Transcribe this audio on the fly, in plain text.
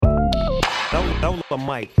Don't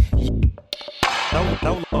mic. Don't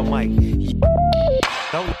mic.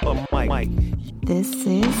 Don't mic. This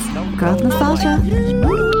is Growth Nostalgia.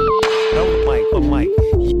 Don't mic. Don't mic.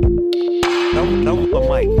 Don't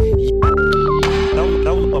mic.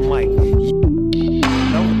 Don't mic.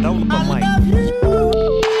 Don't mic.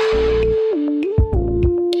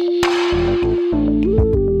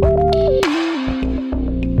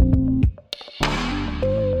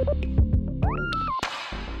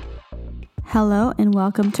 Hello and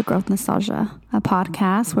welcome to Growth Nostalgia, a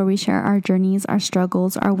podcast where we share our journeys, our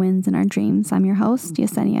struggles, our wins, and our dreams. I'm your host,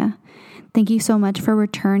 Yesenia. Thank you so much for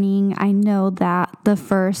returning. I know that the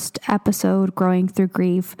first episode, Growing Through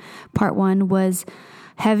Grief, part 1, was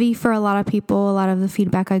heavy for a lot of people. A lot of the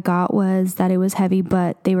feedback I got was that it was heavy,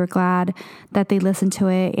 but they were glad that they listened to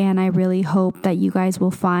it. And I really hope that you guys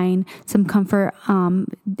will find some comfort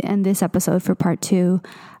in this episode for part 2.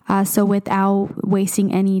 So without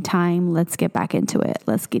wasting any time, let's get back into it.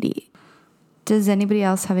 Let's get it. Does anybody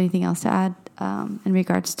else have anything else to add in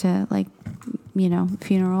regards to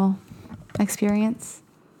funeral experience?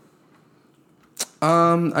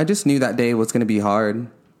 I just knew that day was going to be hard.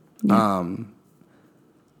 Yeah.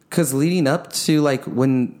 'Cause leading up to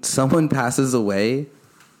when someone passes away,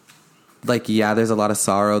 there's a lot of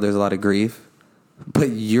sorrow, there's a lot of grief, but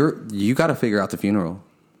you got to figure out the funeral.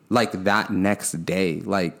 That next day,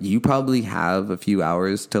 you probably have a few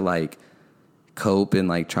hours to cope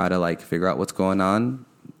and try to figure out what's going on,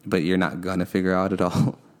 but you're not gonna figure out at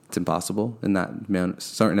all. It's impossible in that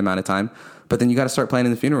certain amount of time. But then you got to start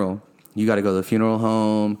planning the funeral. You got to go to the funeral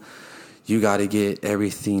home. You got to get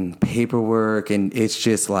everything paperwork, and it's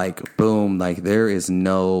just boom, there is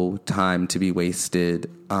no time to be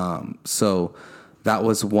wasted. So that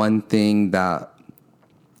was one thing that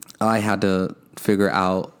I had to figure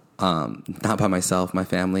out. Not by myself, my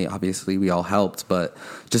family, obviously we all helped, but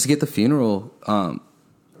just to get the funeral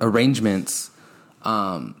arrangements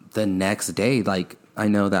the next day. I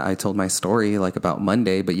know that I told my story about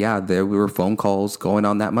Monday, but yeah, there were phone calls going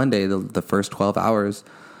on that Monday, the first 12 hours.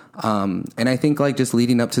 And I think just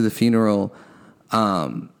leading up to the funeral,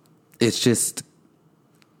 it's just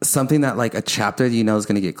something that a chapter is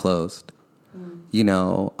going to get closed. The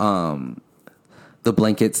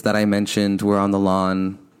blankets that I mentioned were on the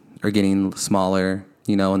lawn are getting smaller,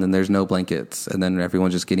 and then there's no blankets, and then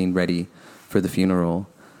everyone's just getting ready for the funeral.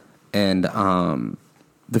 And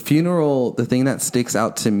the funeral, the thing that sticks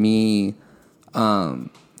out to me,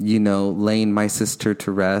 laying my sister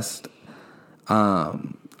to rest, I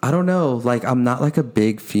don't know, I'm not a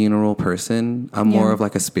big funeral person. I'm more of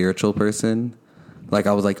a spiritual person.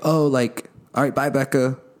 I was all right, bye,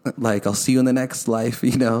 Becca. I'll see you in the next life,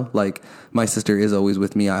 my sister is always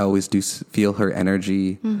with me. I always do feel her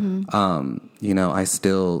energy. Mm-hmm. I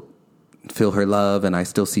still feel her love, and I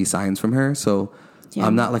still see signs from her. So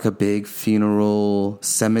I'm not a big funeral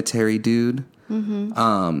cemetery dude. Mm-hmm.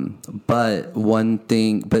 But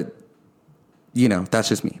that's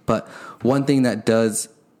just me. But one thing that does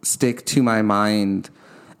stick to my mind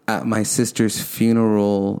at my sister's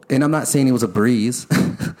funeral, and I'm not saying it was a breeze.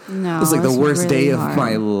 No, it was the worst really day of hard.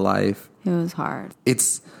 my life. It was hard.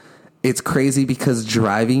 It's crazy because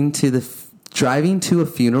driving to a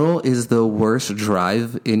funeral is the worst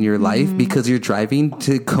drive in your life, because you're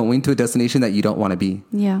going to a destination that you don't want to be.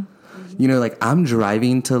 Yeah. I'm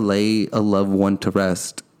driving to lay a loved one to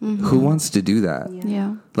rest. Mm-hmm. Who wants to do that?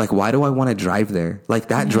 Yeah. Why do I want to drive there?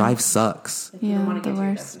 That drive sucks. You don't want to get to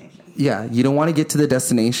your destination. Yeah, you don't want to get to the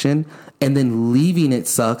destination, and then leaving it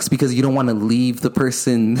sucks because you don't want to leave the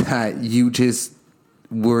person that you just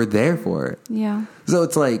were there for. Yeah. So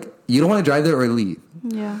it's you don't want to drive there or leave.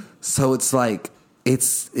 Yeah. So it's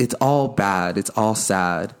it's all bad. It's all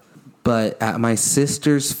sad. But at my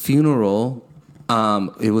sister's funeral,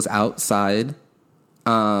 it was outside.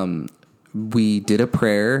 We did a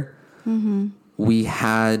prayer. Mm-hmm. We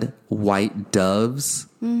had white doves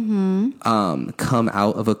come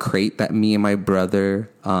out of a crate that me and my brother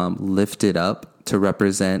lifted up to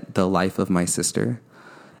represent the life of my sister.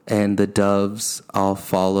 And the doves all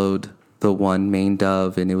followed the one main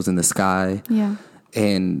dove, and it was in the sky. Yeah.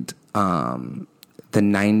 And the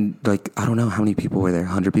 9, I don't know how many people were there,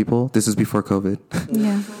 100 people? This was before COVID.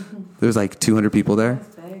 Yeah. There was 200 people there.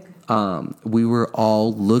 We were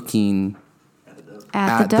all looking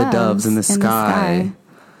at the doves in the sky.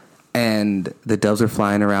 And the doves were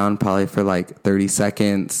flying around probably for 30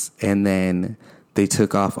 seconds. And then they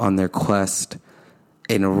took off on their quest.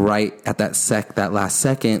 And right at that last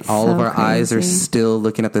second, all of our eyes are still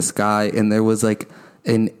looking at the sky. And there was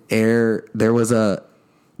there was a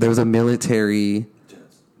military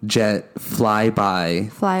jet flyover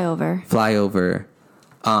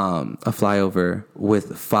a flyover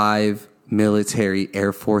with 5 military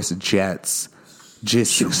Air Force jets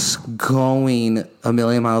just going a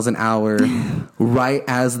million miles an hour right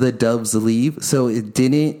as the doves leave. So it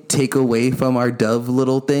didn't take away from our dove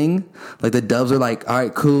little thing. Like the doves are like, all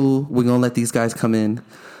right, cool. We're going to let these guys come in.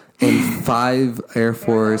 And 5 Air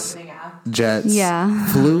Force jets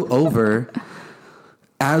flew over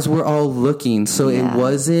as we're all looking. So it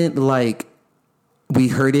wasn't like we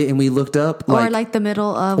heard it and we looked up, or like the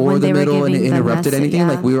middle of or when the they middle were and giving it interrupted anything. Yeah.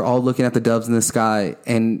 Like we were all looking at the doves in the sky,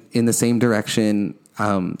 and in the same direction,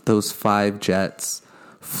 those 5 jets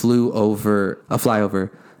flew over a flyover,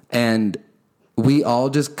 and we all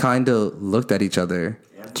just kind of looked at each other,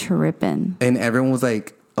 tripping, and everyone was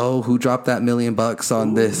like, "Oh, who dropped that $1 million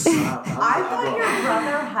on this?" I thought your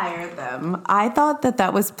brother hired them. I thought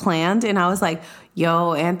that was planned, and I was like,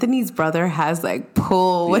 yo, Anthony's brother has like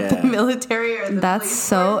pull with the military or the That's police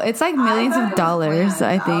so force. it's like millions of dollars,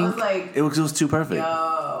 I I think. was like, It was too perfect.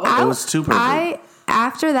 yo. It was too perfect.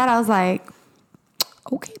 After that I was like,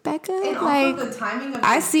 okay, Becca, And like also the timing of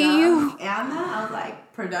I the see stuff you. And that, I was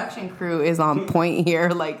like, production crew is on point here.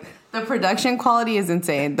 Like, the production quality is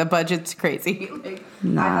insane. The budget's crazy. Like,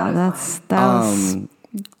 Nah, that was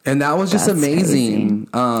And that was just That's amazing.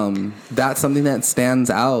 That's something that stands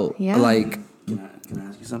out. Yeah. Like, Can I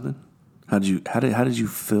ask you something? How did you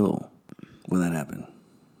feel when that happened?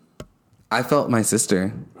 I felt my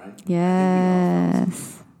sister.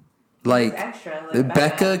 yes. Like, extra, like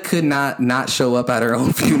Becca could not show up at her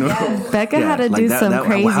own funeral. Becca had to like do some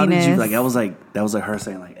craziness. How did you like? That was like her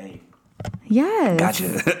saying like, "Hey, Yes. gotcha."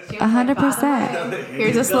 100%.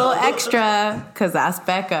 Here's this little extra, because that's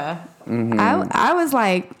Becca. I was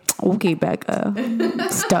like, okay, Becca,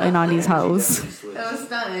 stunting on these hoes. It was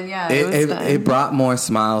stunning, yeah. It was stunning. It brought more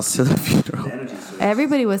smiles to the funeral.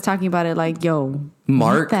 Everybody was talking about it like, yo,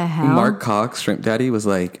 Mark, what the hell? Mark Cox, Shrimp Daddy, was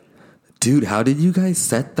like, dude, how did you guys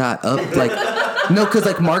set that up? Like, no, because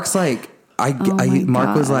like Mark's like,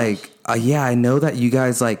 Mark was like, yeah, I know that you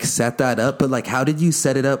guys like set that up, but like, how did you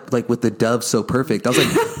set it up like with the dove so perfect? I was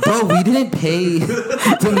like, bro, we didn't pay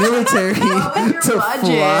the military to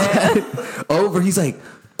fly over. He's like,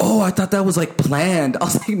 oh, I thought that was like planned. I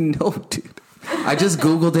was like, no, dude. I just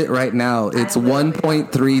Googled it right now. It's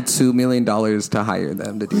 $1.32 million to hire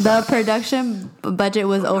them to do that. The production budget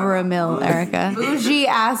was over $1 million, Erica. Bougie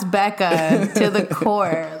ass Becca to the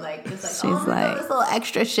core. Like, just like, She's like, this little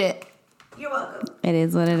extra shit. You're welcome. it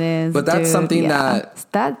is what it is. But that's dude. something I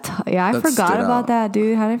that forgot stood about out. that,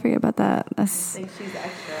 dude. How did I forget about that? That's She's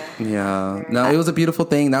extra. Yeah. No, it was a beautiful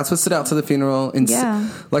thing. That's what stood out to the funeral. And Yeah.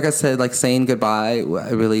 like I said, like saying goodbye,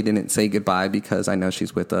 I really didn't say goodbye because I know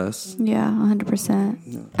she's with us. yeah,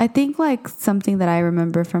 100%. I think like something that I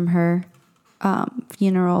remember from her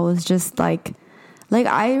funeral was just like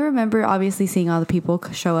I remember obviously seeing all the people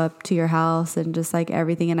show up to your house and just like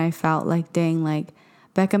everything, and I felt like, dang, like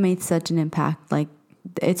Becca made such an impact. Like,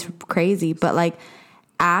 it's crazy. But like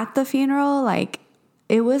at the funeral, like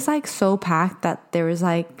it was like so packed that there was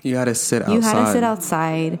like You had to sit outside. you had to sit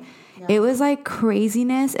outside. It was like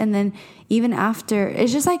craziness. And then even after,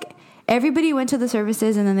 it's just like everybody went to the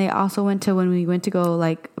services, and then they also went to when we went to go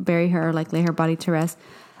like bury her, like lay her body to rest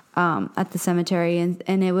at the cemetery. And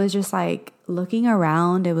it was just like looking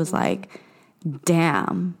around, it was like,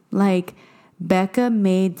 damn, like Becca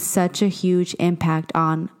made such a huge impact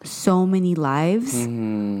on so many lives,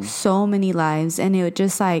 so many lives. And it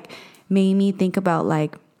just like made me think about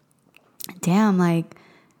like, damn, like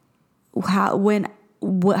how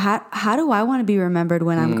do I want to be remembered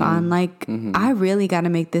when I'm gone? Like, I really got to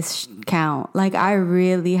make this count. Like, I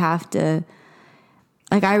really have to,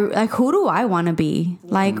 who do I want to be?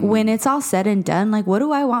 Like, when it's all said and done, like, what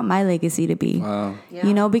do I want my legacy to be? Wow.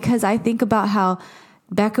 You know, because I think about how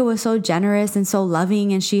Becca was so generous and so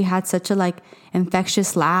loving, and she had such a like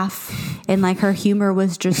infectious laugh, and like her humor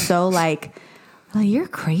was just so like you're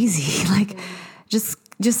crazy, like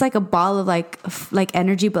just like a ball of like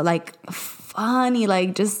energy, but like funny,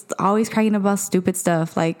 like just always crying about stupid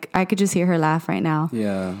stuff. Like I could just hear her laugh right now.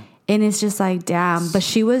 Yeah. And it's just like, damn. But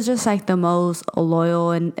she was just like the most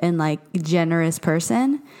loyal and like generous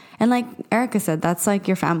person. And like Erica said, that's like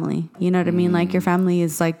your family. You know what I mean? Like your family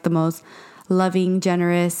is like the most loving,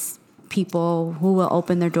 generous people who will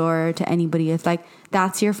open their door to anybody. It's like,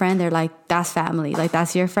 that's your friend. They're like, that's family. Like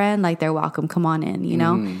that's your friend. Like they're welcome. Come on in, you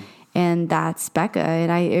know? And that's Becca.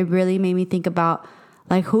 And it really made me think about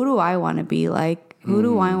like, who do I want to be? Like, who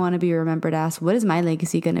do I want to be remembered as? What is my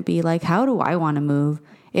legacy going to be? Like, how do I want to move?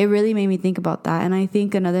 It really made me think about that. And I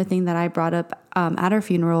think another thing that I brought up at our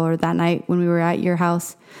funeral, or that night when we were at your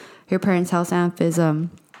house, your parents' house, Amph,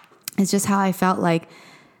 is just how I felt like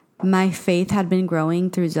my faith had been growing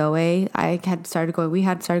through Zoe. We had started going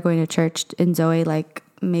to church in Zoe like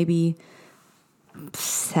maybe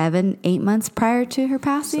 7-8 months prior to her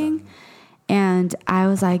passing. And I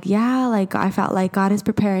was like, yeah, like I felt like God is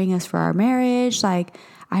preparing us for our marriage. Like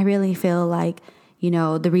I really feel like, you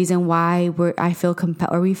know, the reason why we feel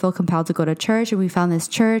compelled to go to church, and we found this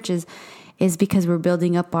church is because we're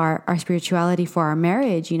building up our spirituality for our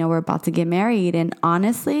marriage. You know, we're about to get married. And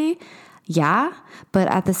honestly, yeah, but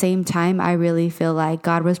at the same time, I really feel like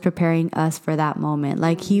God was preparing us for that moment.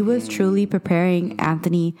 Like he was truly preparing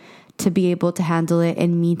Anthony to be able to handle it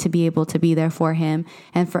and me to be able to be there for him,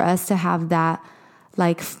 and for us to have that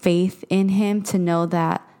like faith in him to know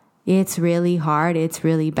that it's really hard, it's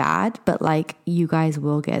really bad, but like you guys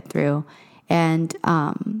will get through. And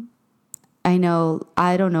I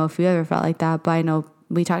don't know if you ever felt like that, but I know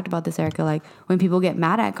we talked about this, Erica, like when people get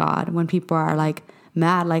mad at God, when people are like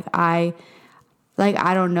mad, I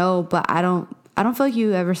don't know, but I don't feel like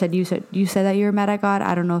you ever said you said that you were mad at God.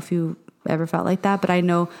 I don't know if you ever felt like that, but I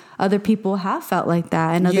know other people have felt like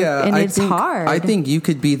that, and it's hard. I think you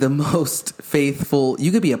could be the most faithful.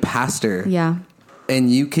 You could be a pastor, yeah,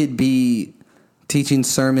 and you could be teaching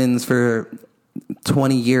sermons for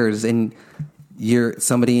 20 years, and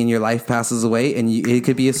somebody in your life passes away, and it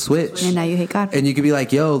could be a switch, and now you hate God, and you could be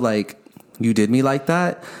like, yo, like you did me like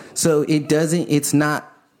that. So it's not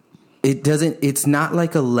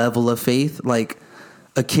like a level of faith like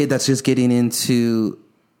a kid that's just getting into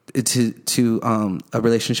a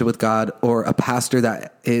relationship with God, or a pastor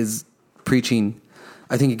that is preaching.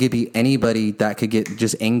 I think it could be anybody that could get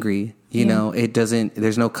just angry. You know,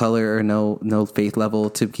 there's no color or no faith level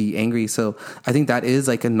to be angry. So I think that is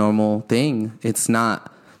like a normal thing. It's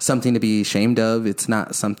not something to be ashamed of. It's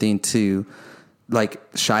not something to like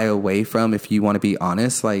shy away from. If you want to be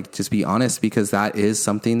honest, like just be honest, because that is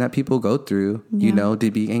something that people go through, you know,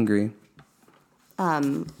 to be angry.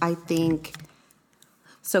 I think,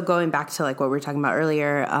 so going back to like what we were talking about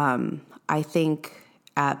earlier, I think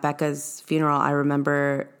at Becca's funeral, I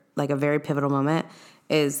remember like a very pivotal moment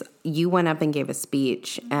is you went up and gave a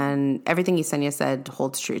speech, and everything Yesenia said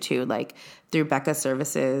holds true too. Like through Becca's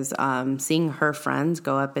services, seeing her friends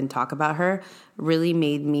go up and talk about her really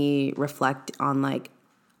made me reflect on like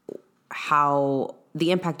how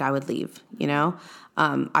the impact I would leave, you know?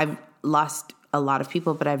 I've lost a lot of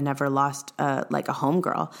people, but I've never lost like a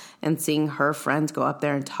homegirl, and seeing her friends go up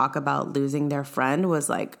there and talk about losing their friend was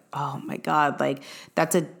like, oh my God, like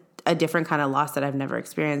that's a different kind of loss that I've never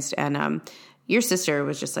experienced. And your sister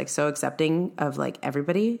was just like so accepting of like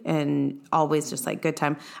everybody, and always just like good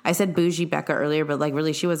time. I said bougie Becca earlier, but like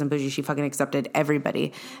really she wasn't bougie. She fucking accepted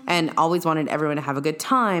everybody and always wanted everyone to have a good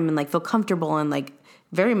time and like feel comfortable, and like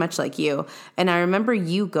very much like you. And I remember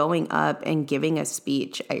you going up and giving a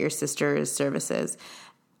speech at your sister's services.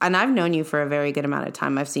 And I've known you for a very good amount of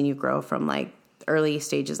time. I've seen you grow from like early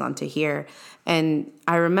stages onto here. And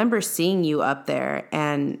I remember seeing you up there,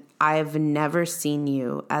 and I've never seen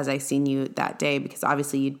you as I seen you that day, because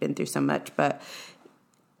obviously you'd been through so much. But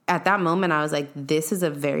at that moment, I was like, this is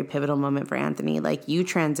a very pivotal moment for Anthony. Like you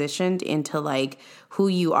transitioned into like who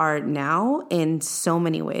you are now in so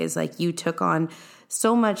many ways. Like you took on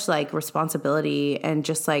so much like responsibility and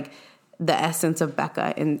just like the essence of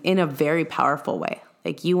Becca in a very powerful way.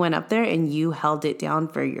 Like you went up there and you held it down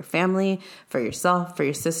for your family, for yourself, for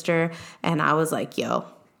your sister. And I was like, yo,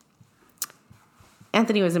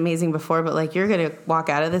 Anthony was amazing before, but like you're going to walk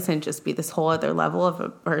out of this and just be this whole other level of a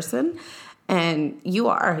person. And you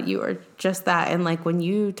are just that. And like when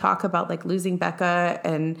you talk about like losing Becca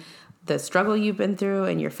and the struggle you've been through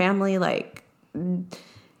and your family, like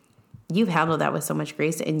you've handled that with so much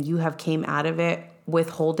grace, and you have came out of it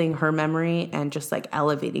withholding her memory and just like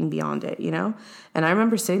elevating beyond it, you know? And I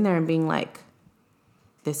remember sitting there and being like,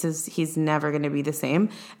 he's never going to be the same,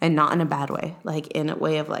 and not in a bad way, like in a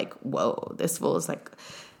way of like, whoa, this fool is like,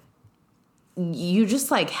 you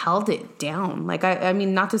just like held it down. Like, I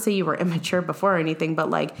mean, not to say you were immature before or anything, but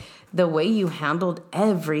like the way you handled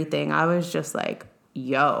everything, I was just like,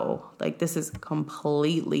 yo, like this is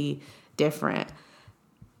completely different.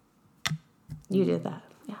 You did that.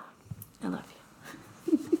 Yeah. I love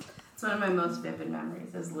you. It's one of my most vivid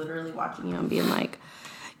memories, is literally watching you and being like,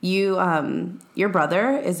 your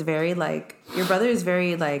brother is very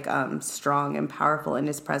strong and powerful in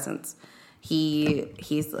his presence. He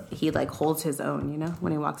like holds his own, you know,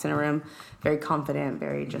 when he walks in a room, very confident,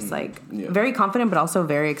 very just like very confident, but also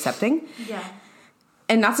very accepting. Yeah.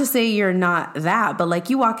 And not to say you're not that, but like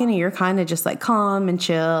you walk in and you're kind of just like calm and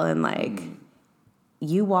chill, and like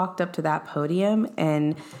you walked up to that podium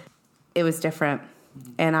and it was different.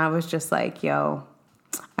 And I was just like, yo,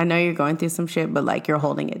 I know you're going through some shit, but like you're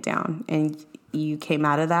holding it down, and you came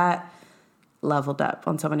out of that leveled up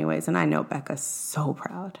on so many ways. And I know Becca's so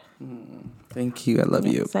proud. Thank you. I love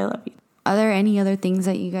you. Yes, I love you. Are there any other things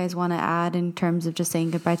that you guys want to add in terms of just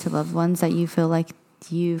saying goodbye to loved ones that you feel like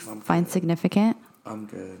you find significant? I'm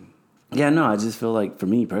good. Yeah, no, I just feel like for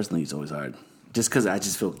me personally, it's always hard. Just because I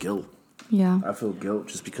just feel guilt. Yeah. I feel guilt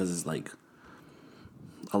just because it's like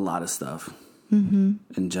a lot of stuff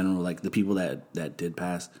in general. Like the people that did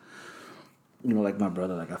pass, you know, like my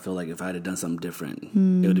brother. Like I feel like if I had done something different,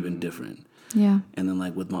 it would have been different. Yeah. And then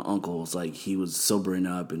like with my uncles, like he was sobering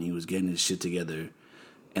up and he was getting his shit together,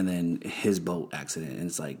 and then his boat accident, and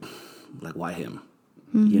it's like why him?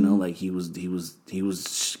 You know, like he was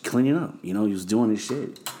cleaning up. You know, he was doing his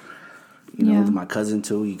shit. You know, my cousin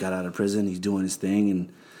too. He got out of prison. He's doing his thing,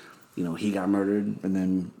 and you know he got murdered. And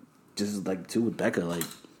then just like too with Becca, like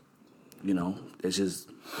you know, it's just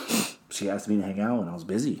she asked me to hang out, and I was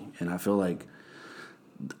busy, and I feel like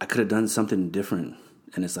I could have done something different.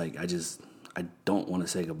 And it's like I don't want to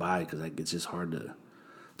say goodbye because like it's just hard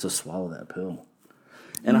to swallow that pill.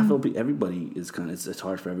 And I feel everybody is kind of, it's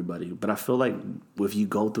hard for everybody. But I feel like if you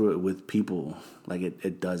go through it with people, like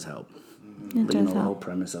it does help. It does you know, the help. whole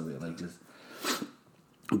premise of it, like just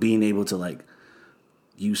being able to like,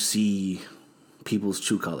 you see people's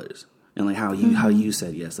true colors. And like how you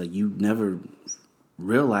said, yes, like you never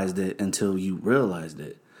realized it until you realized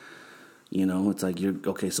it. You know, it's like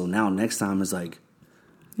okay, so now next time it's like,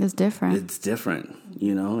 It's different. it's different,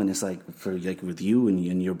 you know, and it's like for like with you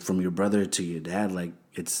and your from your brother to your dad, like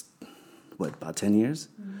it's what about 10 years.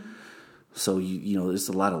 So you know, there's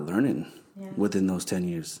a lot of learning within those 10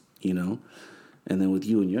 years, you know, and then with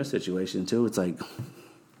you and your situation too, it's like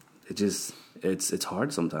it's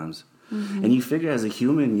hard sometimes, and you figure as a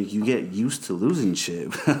human you get used to losing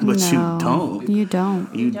shit, but No, you don't. You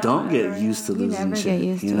don't. You don't get used to You losing never shit. get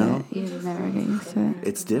used you to know? it. You never get used to it.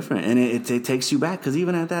 It's different, and it takes you back. Because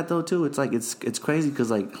even at that though, too, it's like it's crazy.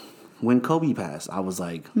 Because like when Kobe passed, I was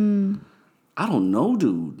like, I don't know,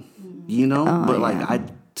 dude. You know, but like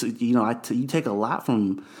you take a lot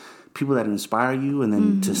from people that inspire you, and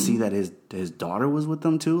then to see that his daughter was with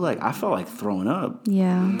them too. Like I felt like throwing up.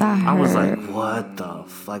 Yeah, that hurt. I was like, what the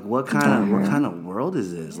like what kind of world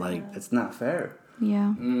is this? Like it's not fair.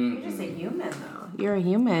 Yeah. You're just a human, though. You're a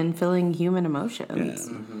human feeling human emotions.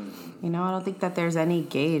 Yeah. You know, I don't think that there's any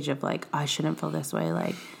gauge of like, I shouldn't feel this way.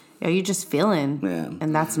 Like, you just feeling,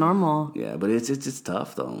 and that's normal. Yeah, but it's just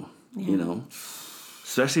tough though. You know,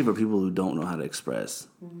 especially for people who don't know how to express,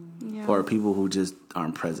 or people who just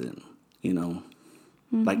aren't present. You know,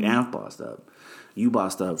 like Amp bossed up. You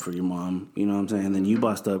bossed up for your mom. You know what I'm saying? And then you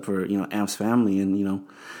bossed up for Amp's family, and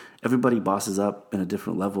everybody bosses up in a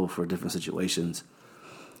different level for different situations.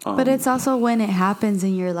 But it's also when it happens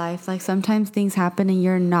in your life. Like sometimes things happen and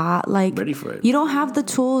you're not like ready for it. You don't have the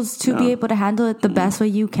tools to be able to handle it the best way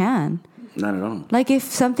you can. Not at all. Like if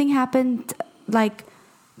something happened like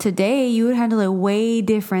today, you would handle it way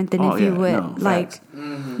different than if you would facts.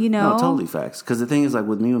 No, totally facts. Because the thing is, like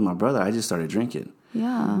with me and my brother, I just started drinking.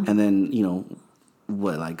 Yeah. And then,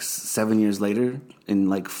 like 7 years later, in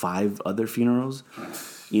like 5 other funerals,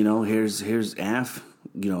 here's Af,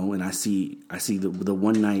 and I see the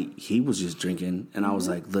one night he was just drinking, and I was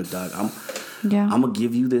like, look, dog, I'm gonna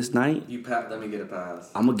give you this night. Let me get a pass.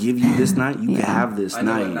 I'm gonna give you this night. You can have this I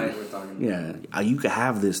know night. what night we're talking about. Yeah, you can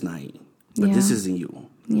have this night, but this isn't you.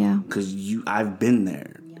 Yeah. Because I've been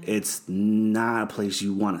there. It's not a place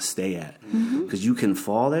you want to stay at. Because you can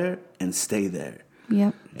fall there and stay there.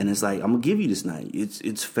 Yep. And it's like, I'm gonna give you this night.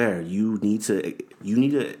 It's fair. You need to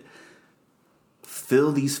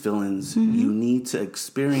feel these feelings. You need to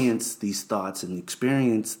experience these thoughts and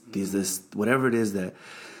experience this whatever it is that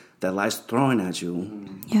life's throwing at you.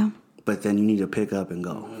 Yeah. But then you need to pick up and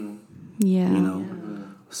go. Yeah.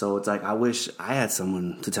 So it's like I wish I had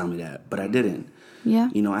someone to tell me that, but I didn't. Yeah.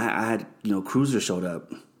 I had Cruiser showed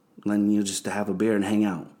up, and just to have a beer and hang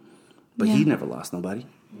out, but he never lost nobody.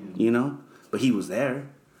 But he was there.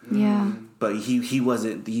 Yeah. But he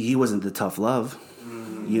wasn't the tough love,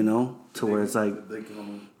 to where it's like,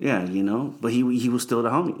 yeah, but he was still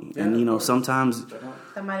the homie, and sometimes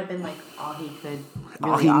That might have been like all he could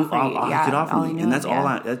all he could offer me, and that's all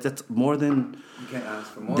that's more than You can't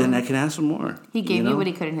ask for more. then I can ask for more. He gave you what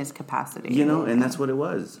he could in his capacity. And that's what it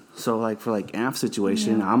was. So like for like Amp's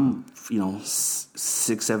situation, I'm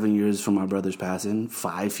 6-7 years from my brother's passing,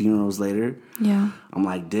 5 funerals later. Yeah. I'm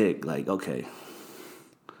like, Dick, like, okay,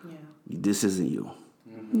 this isn't you.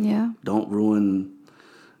 Yeah. Don't ruin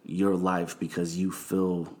your life because you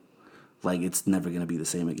feel like it's never gonna be the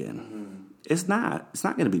same again. it's not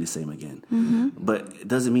going to be the same again. But it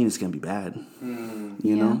doesn't mean it's going to be bad.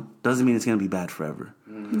 You know, doesn't mean it's going to be bad forever.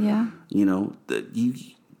 Yeah. You know,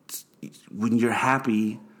 when you're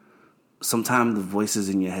happy, sometimes the voices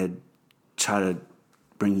in your head try to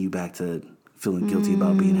bring you back to feeling guilty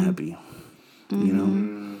about being happy. You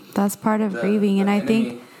know, that's part of grieving, and I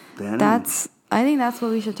think that's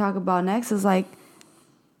what we should talk about next. Is like,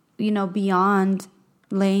 you know, beyond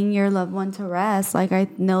laying your loved one to rest. Like, I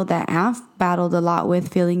know that Anf battled a lot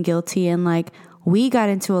with feeling guilty, and like we got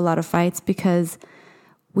into a lot of fights because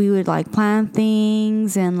we would like plan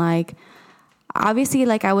things, and like obviously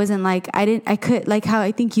like I wasn't like I could like how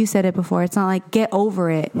I think you said it before. It's not like get over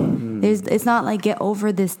it. It's not like get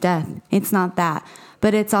over this death. It's not that,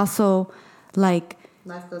 but it's also like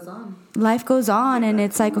Life goes on, and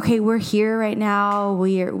it's like, okay, we're here right now.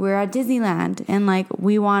 We're at Disneyland, and like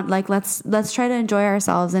we want like let's try to enjoy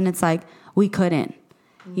ourselves, and it's like we couldn't,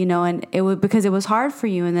 you know, and it would because it was hard for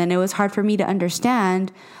you, and then it was hard for me to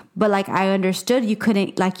understand. But like I understood you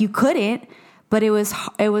couldn't, but it was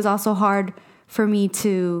also hard for me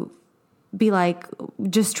to be like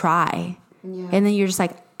just try, and then you're just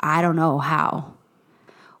like I don't know how.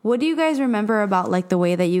 What do you guys remember about like the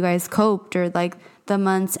way that you guys coped, or like the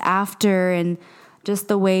months after, and just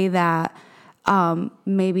the way that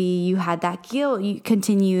maybe you had that guilt you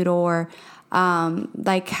continued, or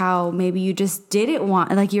like how maybe you just didn't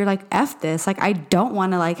want, like you're like F this, like I don't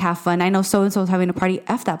want to like have fun. I know so and so is having a party,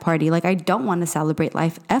 F that party. Like I don't want to celebrate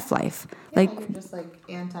life, F life. Like you're just like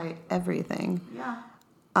anti everything. Yeah.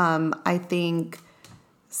 I think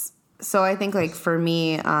like for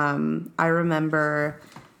me, I remember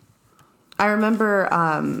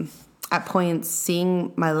at points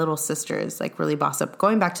seeing my little sisters like really boss up.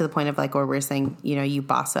 Going back to the point of like where we're saying, you know, you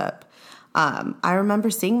boss up. I remember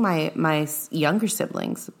seeing my younger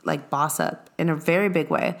siblings like boss up in a very big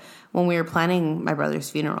way when we were planning my brother's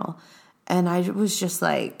funeral. And I was just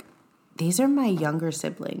like, these are my younger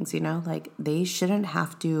siblings, you know, like they shouldn't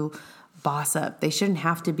have to boss up. They shouldn't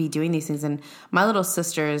have to be doing these things. And my little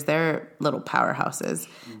sisters, they're little powerhouses.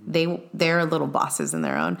 They're little bosses in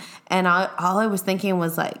their own. And all I was thinking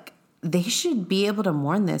was like, they should be able to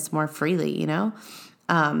mourn this more freely, you know?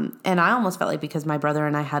 And I almost felt like because my brother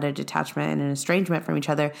and I had a detachment and an estrangement from each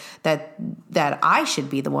other, that I should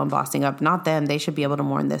be the one bossing up, not them. They should be able to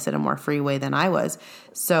mourn this in a more free way than I was.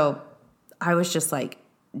 So I was just like,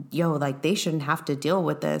 yo, like they shouldn't have to deal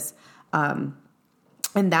with this.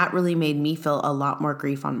 And that really made me feel a lot more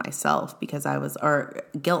grief on myself or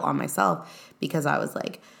guilt on myself, because I was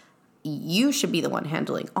like, you should be the one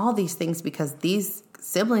handling all these things because these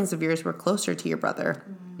siblings of yours were closer to your brother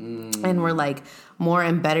and were like more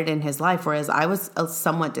embedded in his life. Whereas I was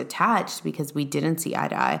somewhat detached because we didn't see eye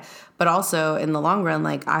to eye, but also in the long run,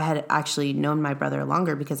 like I had actually known my brother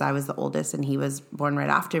longer because I was the oldest and he was born right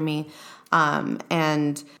after me.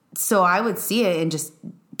 And so I would see it and just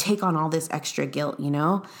take on all this extra guilt, you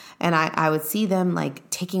know? And I would see them like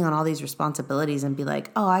taking on all these responsibilities and be like,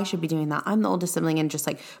 oh, I should be doing that. I'm the oldest sibling, and just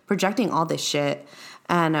like projecting all this shit.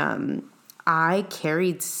 And I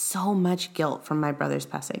carried so much guilt from my brother's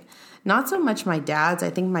passing. Not so much my dad's. I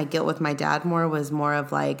think my guilt with my dad was more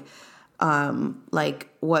of like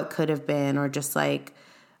what could have been, or just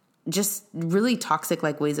really toxic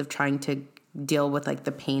like ways of trying to deal with like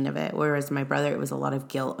the pain of it. Whereas my brother, it was a lot of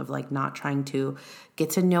guilt of like not trying to get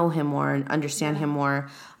to know him more and understand him more.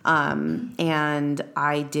 And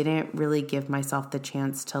I didn't really give myself the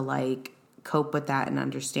chance to like cope with that and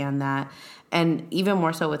understand that. And even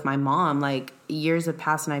more so with my mom, like years have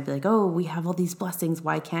passed and I'd be like, oh, we have all these blessings.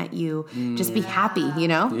 Why can't you just be happy? You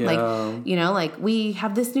know, like, you know, like we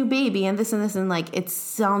have this new baby and this and this. And like, it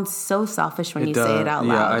sounds so selfish when you say it out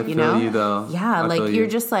loud, you know? You though. Yeah. Like you're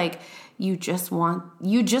just like, you just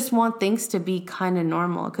want things to be kind of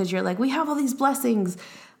normal because you're like, we have all these blessings.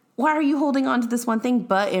 Why are you holding on to this one thing?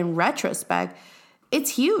 But in retrospect,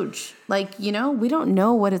 it's huge. Like, you know, we don't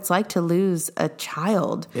know what it's like to lose a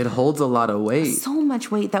child. It holds a lot of weight. So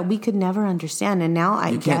much weight that we could never understand. And now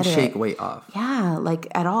I get it. You can't shake weight off. Yeah, like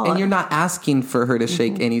at all. And you're not asking for her to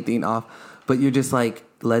shake anything off, but you're just like,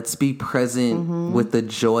 let's be present with the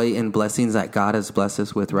joy and blessings that God has blessed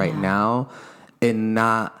us with right now, and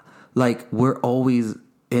not like we're always,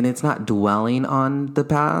 and it's not dwelling on the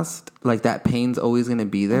past. Like that pain's always going to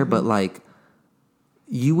be there, but like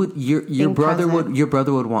your brother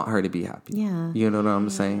would want her to be happy. Yeah. You know what I'm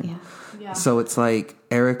saying? Yeah. So it's like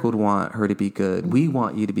Eric would want her to be good. We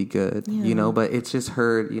want you to be good, you know, but it's just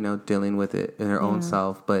her, you know, dealing with it in her own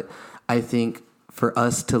self. But I think for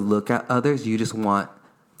us to look at others, you just want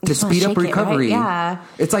to speed up shake it, right? recovery. Yeah.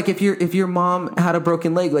 It's like if your mom had a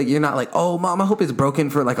broken leg, like you're not like, oh mom, I hope it's broken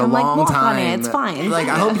for like a I'm like, long walk on time. it, it's fine. Like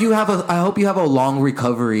I hope you have a long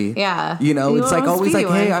recovery. Yeah. You know, You it's want like a always like,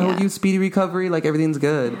 speedy hey, one, I hope yeah. you speedy recovery, like everything's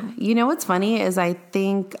good. You know what's funny is I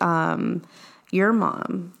think your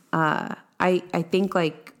mom, I think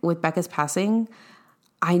like with Becca's passing,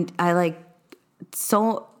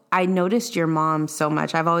 I noticed your mom so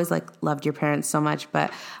much. I've always like loved your parents so much,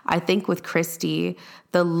 but I think with Christy,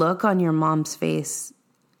 the look on your mom's face,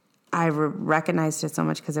 I recognized it so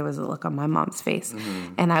much because it was a look on my mom's face.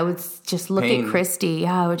 And I would just look Pain. at Christy.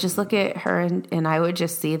 Yeah, I would just look at her and I would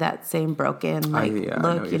just see that same broken I know look,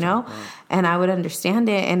 what you you're know? talking about. And I would understand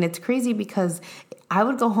it. And it's crazy because I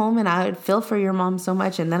would go home and I would feel for your mom so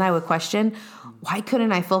much. And then I would question, why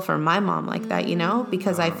couldn't I feel for my mom like that, you know?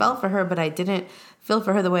 Because I felt for her, but I didn't feel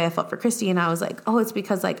for her the way I felt for Christy. And I was like, oh, it's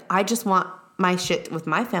because like I just want my shit with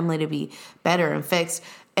my family to be better and fixed.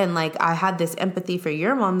 And like I had this empathy for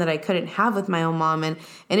your mom that I couldn't have with my own mom. And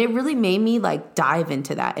it really made me like dive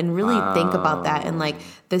into that and really think about that. And like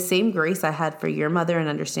the same grace I had for your mother and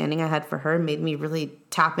understanding I had for her made me really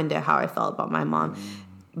tap into how I felt about my mom.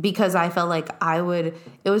 Because I felt like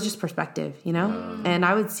it was just perspective, you know? And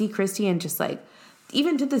I would see Christy and just like,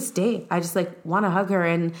 even to this day, I just like want to hug her.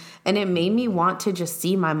 And it made me want to just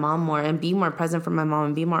see my mom more and be more present for my mom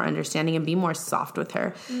and be more understanding and be more soft with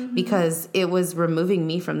her because it was removing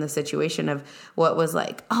me from the situation of what was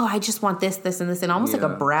like, oh, I just want this, and this, and almost like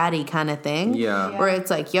a bratty kind of thing. Yeah. Where it's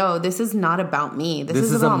like, yo, this is not about me. This This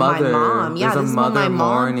is is a about mother. my mom. Yeah, There's this a is about my mother mom.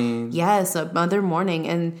 mourning. Yes, a mother mourning.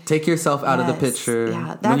 And Take yourself out of the Yes. picture.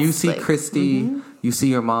 Yeah, when you that's see like- Christy, you see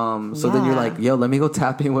your mom. So then you're Yeah. like, yo, let me go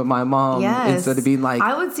tap in with my mom yes. instead of being like,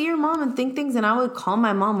 I would see your mom and think things, and I would call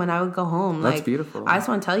my mom when I would go home. That's Like, beautiful. I just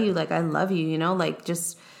want to tell you, like, I love you. You know, like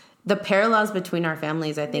just the parallels between our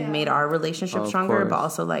families, I think, made our relationship Oh, of stronger. course. But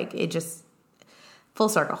also, like, it just full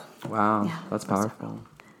circle. wow, that's powerful.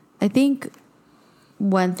 I think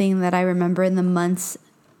one thing that I remember in the months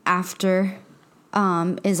after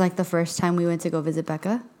is like the first time we went to go visit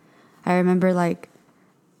Becca. I remember like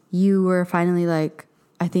you were finally like,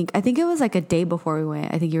 I think it was like a day before we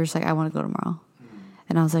went. I think you were just like, I want to go tomorrow.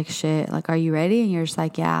 And I was like, shit, like, are you ready? And you're just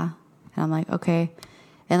like, yeah. And I'm like, okay.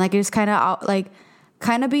 And like, it was kind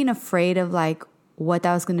of being afraid of like what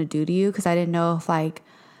that was going to do to you. Cause I didn't know if like,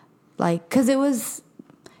 cause it was,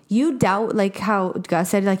 you doubt like how Gus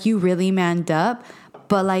said, like you really manned up,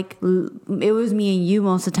 but like it was me and you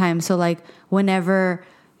most of the time. So like whenever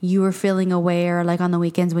you were feeling away or like on the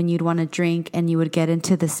weekends when you'd want to drink and you would get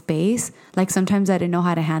into the space, like sometimes I didn't know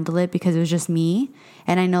how to handle it because it was just me.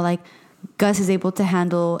 And I know like Gus is able to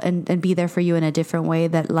handle and be there for you in a different way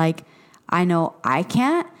that like I know I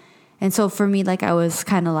can't. And so for me, like I was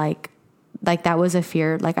kind of like that was a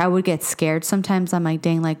fear. Like I would get scared sometimes. I'm like,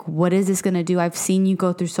 dang, like what is this going to do? I've seen you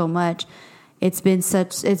go through so much. It's been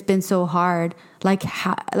so hard.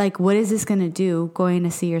 Like, what is this going to do going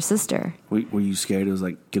to see your sister? Were you scared it was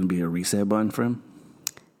like going to be a reset button for him?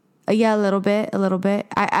 Yeah, a little bit.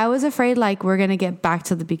 I was afraid like we're going to get back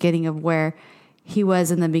to the beginning of where he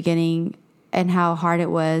was in the beginning and how hard it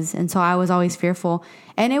was. And so I was always fearful.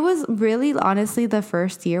 And it was really, honestly, the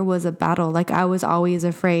first year was a battle. Like I was always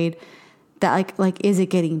afraid that like, is it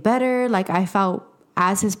getting better? Like I felt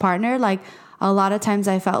as his partner, like a lot of times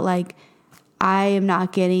I felt like I am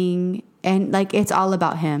not getting, and like it's all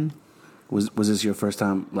about him. Was this your first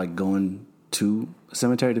time like going to a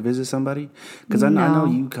cemetery to visit somebody? Because I know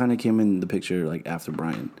you kind of came in the picture like after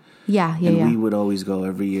Brian. Yeah. And we would always go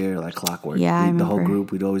every year like clockwork. Yeah, I the whole remember.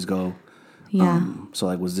 group, we'd always go. Yeah. So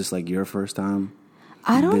like, was this like your first time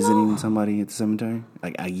I don't visiting know. somebody at the cemetery?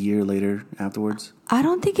 Like a year later afterwards? I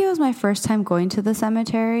don't think it was my first time going to the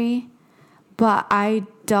cemetery, but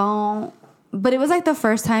but it was like the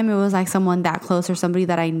first time it was like someone that close or somebody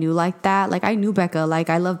that I knew like that. Like I knew Becca, like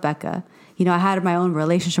I love Becca. You know, I had my own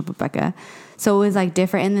relationship with Becca. So it was like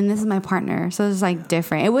different. And then this is my partner. So it was like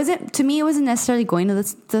different. It wasn't necessarily going to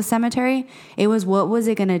the cemetery. It was what was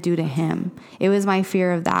it going to do to him? It was my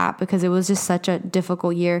fear of that because it was just such a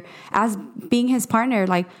difficult year as being his partner,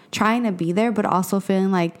 like trying to be there, but also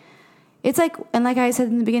feeling like, it's like, and like I said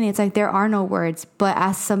in the beginning, it's like there are no words, but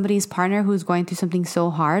as somebody's partner who's going through something so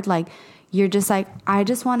hard, like you're just like, I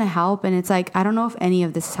just want to help. And it's like, I don't know if any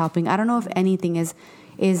of this is helping. I don't know if anything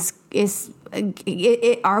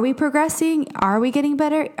are we progressing? Are we getting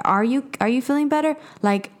better? Are you feeling better?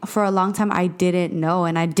 Like for a long time, I didn't know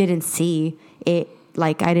and I didn't see it.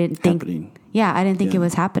 Like I didn't think, Happening. yeah, I didn't think Yeah. it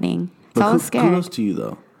was happening. So But I was scared. Kudos to you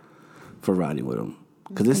though for riding with him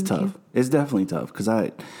because it's Thank tough. you. It's definitely tough because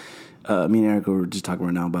me and Erica were just talking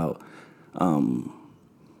right now about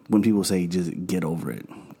when people say just get over it,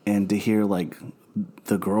 And to hear like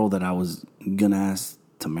the girl that I was gonna ask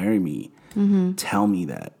to marry me tell me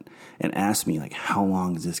that and ask me like, how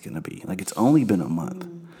long is this gonna be? Like, it's only been a month.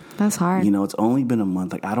 That's hard. You know, it's only been a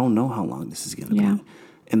month. Like, I don't know how long this is gonna Yeah. be.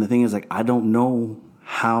 And the thing is, like, I don't know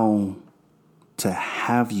how to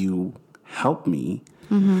have you help me.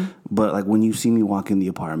 But like when you see me walk in the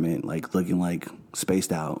apartment, like looking like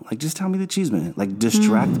spaced out, like just tell me the cheese man. Like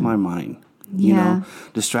distract my mind. You know,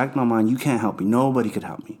 distract my mind. You can't help me. Nobody could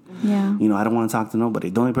help me. Yeah. You know, I don't want to talk to nobody.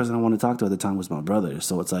 The only person I wanted to talk to at the time was my brother.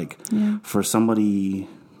 So it's like for somebody,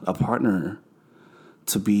 a partner,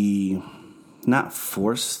 to be not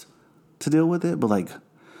forced to deal with it, but like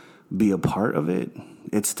be a part of it.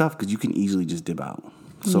 It's tough because you can easily just dip out.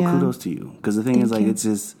 So kudos to you. Because the thing is, like, it's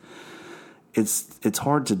just, it's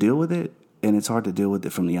hard to deal with it, and it's hard to deal with it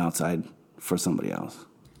from the outside for somebody else,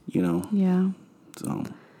 you know? Yeah. So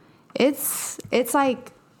It's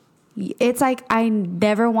like I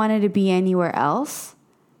never wanted to be anywhere else,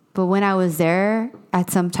 but when I was there,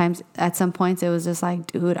 at some points, it was just like,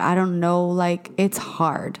 dude, I don't know, like, it's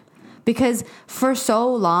hard because for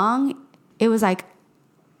so long, it was like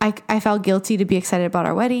I felt guilty to be excited about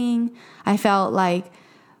our wedding. I felt like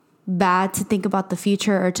bad to think about the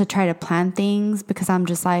future or to try to plan things because I'm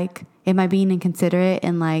just like, am I being inconsiderate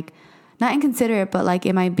and like, not inconsiderate, but like,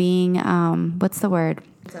 am I being, what's the word?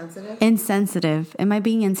 Insensitive. Am I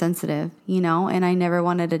being insensitive? You know, and I never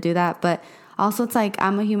wanted to do that. But also it's like,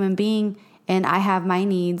 I'm a human being and I have my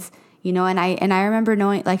needs, you know, and I remember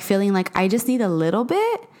knowing, like feeling like I just need a little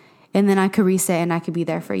bit and then I could reset and I could be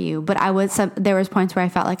there for you. But there was points where I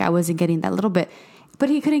felt like I wasn't getting that little bit, but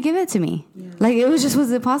he couldn't give it to me. Yeah. Like it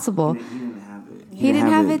wasn't possible. He didn't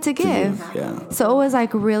have it to give. Yeah. So it was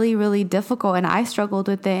like really, really difficult and I struggled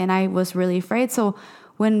with it and I was really afraid. So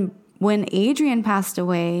when Adrian passed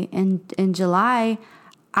away in July,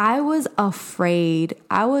 I was afraid.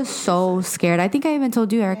 I was so scared. I think I even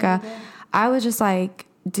told you, Erica, I was just like,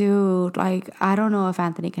 dude, like, I don't know if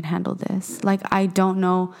Anthony can handle this. Like, I don't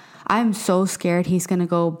know. I'm so scared he's going to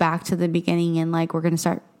go back to the beginning and like, we're going to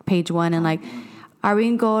start page 1 and like, are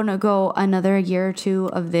we going to go another year or two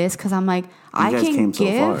of this? Cause I'm like, I can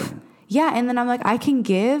give. So yeah. And then I'm like, I can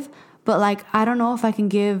give, but like, I don't know if I can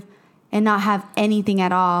give and not have anything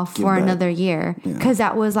at all for another year. Yeah. Cause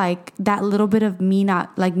that was like that little bit of me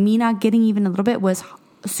not getting even a little bit was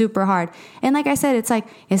super hard. And like I said, it's like,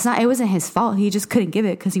 it wasn't his fault. He just couldn't give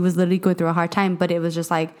it cause he was literally going through a hard time, but it was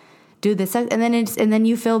just like, dude, this sucks. And then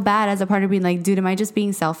you feel bad as a partner being like, dude, am I just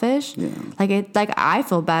being selfish? Yeah. Like I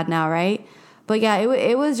feel bad now. Right. But yeah,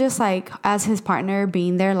 it was just like, as his partner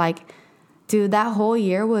being there, like, dude, that whole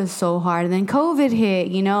year was so hard. And then COVID hit,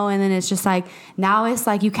 you know, and then it's just like, now it's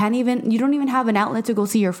like, you don't even have an outlet to go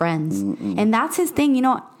see your friends. Mm-mm. And that's his thing. You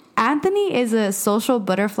know, Anthony is a social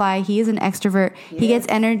butterfly. He is an extrovert. Yeah. He gets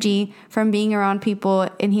energy from being around people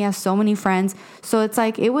and he has so many friends. So it's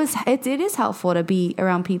like, it is helpful to be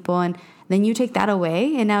around people. And then you take that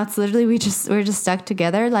away and now it's literally, we're just stuck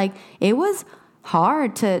together. Like it was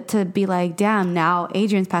hard to be like, damn, now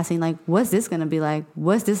Adrian's passing. Like, what's this going to be like?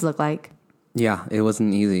 What's this look like? Yeah, it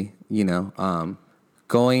wasn't easy, you know,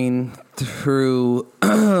 going through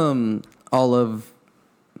all of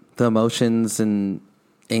the emotions and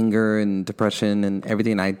anger and depression and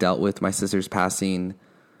everything I dealt with my sister's passing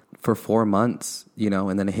for 4 months, you know,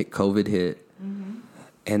 and then COVID hit. Mm-hmm.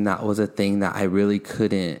 And that was a thing that I really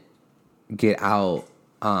couldn't get out,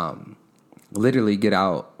 literally get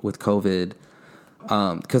out with COVID.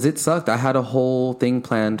 Cause it sucked. I had a whole thing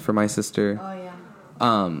planned for my sister. Oh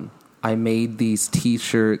yeah. I made these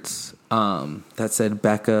t-shirts, that said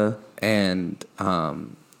Becca and,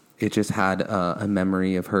 it just had a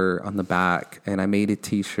memory of her on the back. And I made a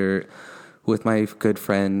t-shirt with my good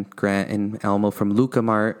friend Grant and Elmo from Luca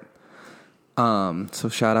Mart. So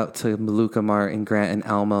shout out to Luca Mart and Grant and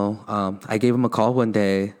Elmo. I gave him a call one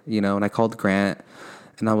day, you know, and I called Grant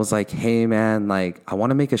and I was like, hey man, like I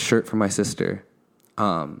want to make a shirt for my sister.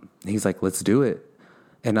 He's like, let's do it.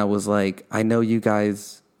 And I was like, I know you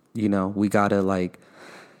guys, you know, we gotta like,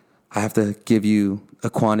 I have to give you a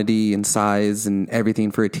quantity and size and everything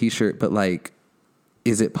for a t-shirt, but like,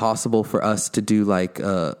 is it possible for us to do like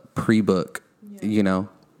a pre-book, you know,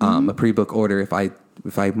 a pre-book order? If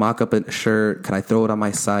I mock up a shirt, can I throw it on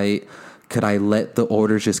my site? Could I let the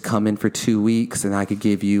orders just come in for 2 weeks and I could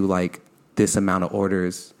give you like this amount of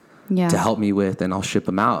orders to help me with, and I'll ship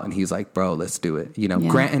them out? And he's like, bro, let's do it. You know,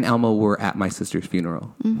 Grant and Elmo were at my sister's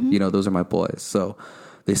funeral. Mm-hmm. You know, those are my boys. So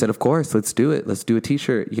they said, of course, let's do it. Let's do a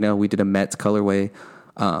t-shirt. You know, we did a Mets colorway.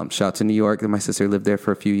 Shout out to New York. My sister lived there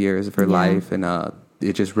for a few years of her life. And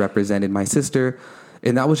it just represented my sister.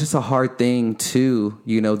 And that was just a hard thing too.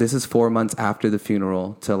 You know, this is 4 months after the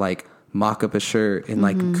funeral to like mock up a shirt and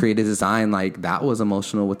like create a design. Like that was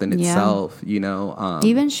emotional within itself, you know.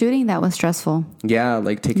 Even shooting that was stressful. Yeah,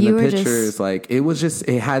 like taking You the were pictures, just- like it was just,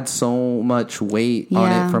 it had so much weight on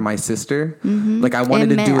Yeah. it for my sister. Like I wanted It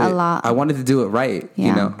to meant do a it. lot. I wanted to do it right, you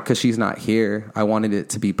Yeah. know, because she's not here. I wanted it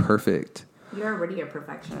to be perfect. You're already a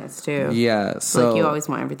perfectionist too. Yeah, so like you always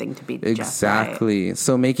want everything to be just right. exactly.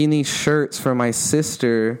 So making these shirts for my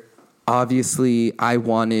sister, obviously, I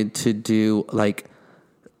wanted to do like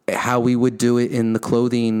how we would do it in the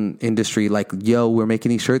clothing industry. Like, yo, we're making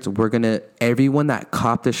these shirts. We're gonna everyone that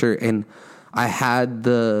copped the shirt, and I had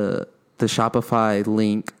the Shopify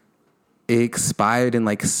link. It expired in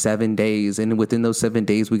like 7 days, and within those 7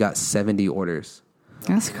 days, we got 70 orders.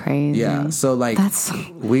 That's crazy. Yeah, so like That's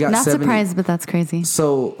we got not 70 surprised, but that's crazy.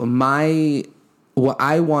 So what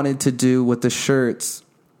I wanted to do with the shirts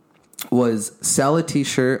was sell a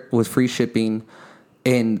t-shirt with free shipping,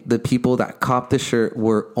 and the people that copped the shirt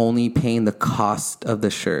were only paying the cost of the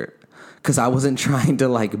shirt. Cause I wasn't trying to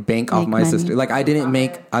like bank off Make my money. sister. Like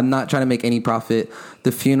I'm not trying to make any profit.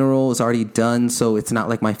 The funeral is already done. So it's not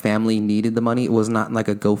like my family needed the money. It was not like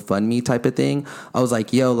a GoFundMe type of thing. I was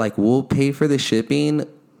like, yo, like we'll pay for the shipping.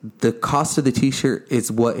 The cost of the t-shirt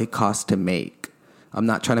is what it costs to make. I'm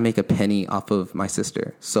not trying to make a penny off of my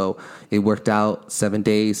sister. So it worked out 7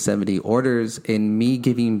 days, 70 orders, and me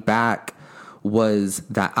giving back was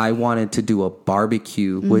that I wanted to do a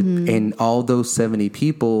barbecue with, and all those 70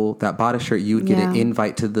 people that bought a shirt, you would get an Yeah.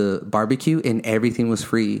 invite to the barbecue, and everything was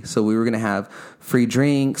free. So we were going to have free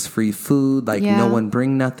drinks, free food, like Yeah. no one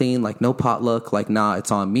bring nothing, like no potluck, like nah,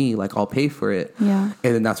 it's on me, like I'll pay for it. Yeah.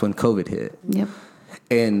 And then that's when COVID hit. Yep.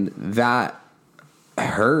 And that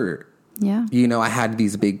hurt. Yeah. You know, I had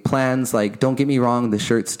these big plans. Like, don't get me wrong, the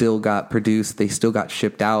shirts still got produced, they still got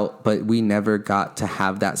shipped out, but we never got to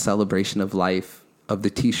have that celebration of life of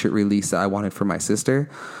the t-shirt release that I wanted for my sister.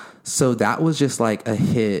 So that was just like a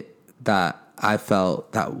hit that I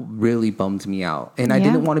felt that really bummed me out. And I Yeah.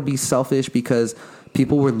 didn't want to be selfish because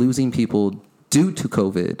people were losing people due to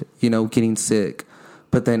COVID, you know, getting sick.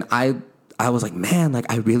 But then I was like, man, like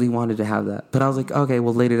I really wanted to have that. But I was like, okay,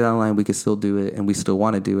 well, later down the line, we could still do it, and we still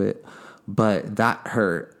want to do it. But that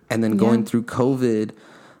hurt. And then going through COVID,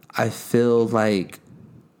 I feel like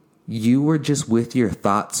you were just with your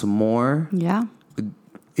thoughts more. Yeah.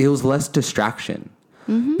 It was less distraction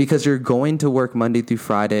because you're going to work Monday through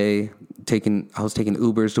Friday. I was taking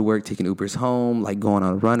Ubers to work, taking Ubers home, like going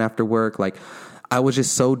on a run after work. Like I was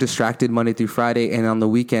just so distracted Monday through Friday. And on the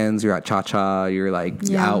weekends, you're at Cha-Cha, you're like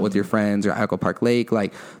out with your friends, you're at Echo Park Lake.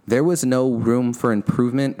 Like there was no room for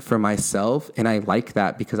improvement for myself. And I like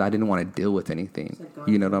that because I didn't want to deal with anything.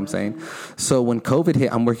 You know what I'm saying? So when COVID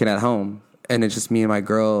hit, I'm working at home, and it's just me and my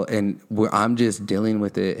girl, and I'm just dealing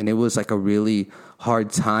with it. And it was like a really hard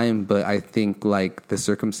time. But I think like the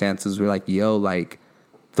circumstances were like, yo, like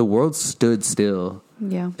the world stood still.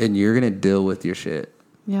 Yeah. And you're going to deal with your shit.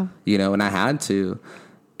 Yeah. You know, and I had to.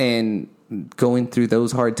 And going through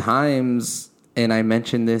those hard times, and I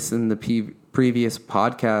mentioned this in the previous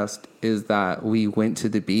podcast, is that we went to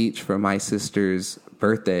the beach for my sister's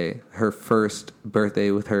birthday, her first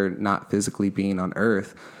birthday with her not physically being on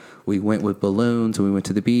Earth. We went with balloons, and we went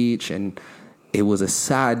to the beach, and it was a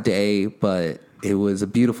sad day, but it was a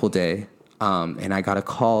beautiful day. And I got a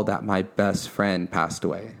call that my best friend passed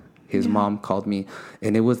away. His mom called me,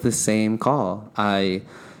 and it was the same call. I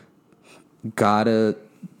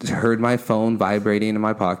heard my phone vibrating in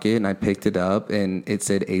my pocket, and I picked it up, and it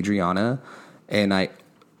said Adriana. And I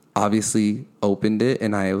obviously opened it,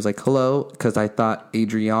 and I was like, hello, because I thought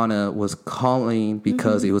Adriana was calling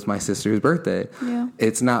because it was my sister's birthday. Yeah.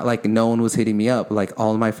 It's not like no one was hitting me up. Like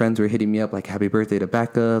all of my friends were hitting me up like, happy birthday to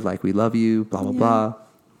Becca, like we love you, blah, blah, blah.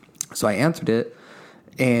 So I answered it,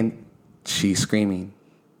 and she's screaming.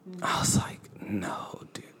 I was like, no,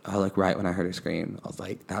 dude. I was like, right when I heard her scream, I was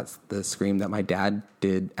like, that's the scream that my dad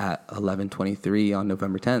did at 11:23 on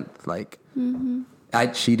November 10th. Like,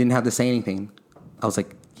 she didn't have to say anything. I was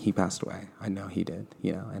like, he passed away. I know he did,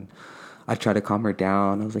 you know. And I tried to calm her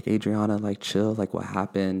down. I was like, Adriana, like, chill. Like, what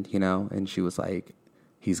happened, you know? And she was like,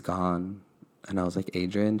 he's gone. And I was like,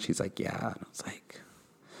 Adrian? She's like, yeah. And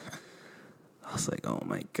I was like, oh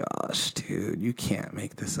my gosh, dude, you can't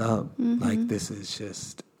make this up. Like, this is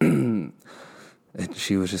just... And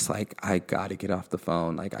she was just like, I gotta get off the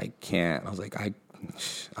phone. Like, I can't. I was like, I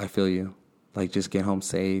feel you. Like, just get home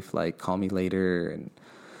safe. Like, call me later. And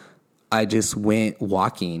I just went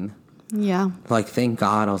walking. Yeah. Like, thank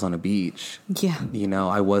God I was on a beach. Yeah. You know,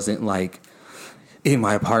 I wasn't like in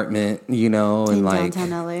my apartment, you know, and In like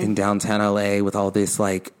downtown LA. in downtown LA with all this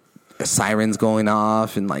like sirens going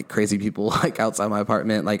off and like crazy people like outside my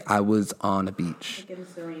apartment. Like I was on a beach. Like in a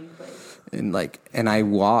serene place. And I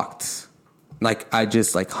walked, like I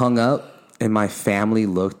just like hung up, and my family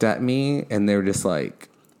looked at me and they were just like,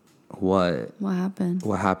 what happened?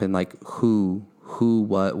 Like who,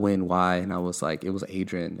 what, when, why? And I was like, it was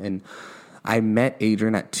Adrian. And I met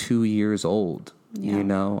Adrian at 2 years old. Yeah. You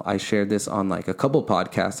know, I shared this on like a couple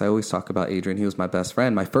podcasts. I always talk about Adrian. He was my best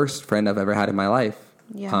friend, my first friend I've ever had in my life.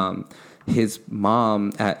 Yeah. His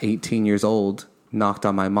mom at 18 years old knocked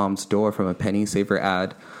on my mom's door from a Penny Saver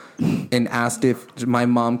ad and asked if my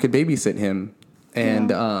mom could babysit him. And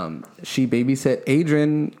she babysat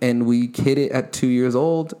Adrian, and we kid it at 2 years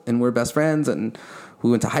old, and we're best friends, and we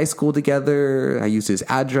went to high school together. I used his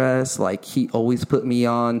address. Like, he always put me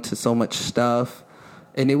on to so much stuff.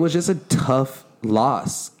 And it was just a tough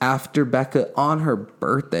loss after Becca on her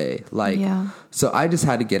birthday. Like, so I just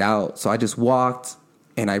had to get out. So I just walked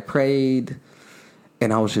and I prayed,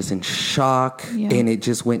 and I was just in shock. And it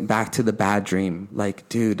just went back to the bad dream. Like,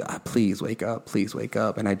 dude, please wake up. Please wake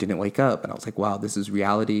up. And I didn't wake up. And I was like, wow, this is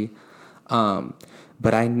reality. But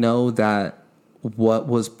I know that what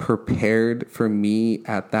was prepared for me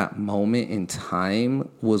at that moment in time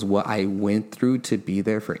was what I went through to be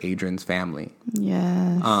there for Adrian's family.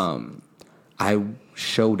 Yes. I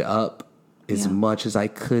showed up as much as I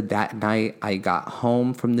could that night. I got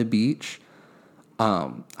home from the beach.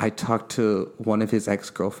 I talked to one of his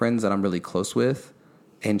ex-girlfriends that I'm really close with,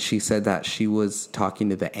 and she said that she was talking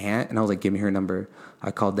to the aunt, and I was like, give me her number.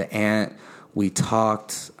 I called the aunt. We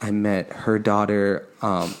talked. I met her daughter,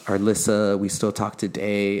 Arlissa. We still talk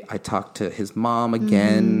today. I talked to his mom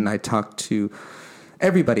again. I talked to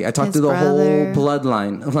everybody. I talked His to the brother. whole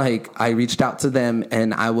bloodline. Like, I reached out to them,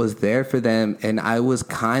 and I was there for them. And I was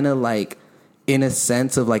kind of like, in a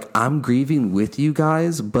sense of like, I'm grieving with you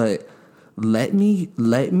guys, but let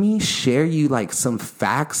me share you like some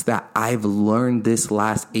facts that I've learned this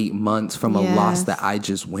last 8 months from a loss that I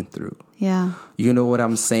just went through. Yeah. You know what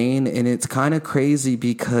I'm saying? And it's kind of crazy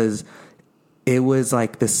because it was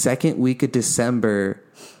like the second week of December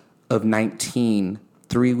of 19,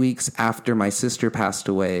 3 weeks after my sister passed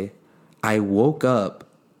away. I woke up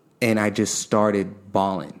and I just started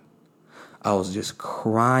bawling. I was just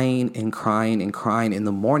crying and crying and crying in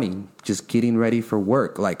the morning, just getting ready for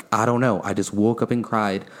work. Like, I don't know. I just woke up and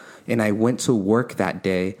cried. And I went to work that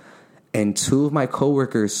day. And two of my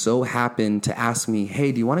coworkers so happened to ask me,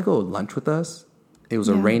 hey, do you want to go lunch with us? It was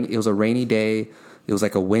a rainy day. It was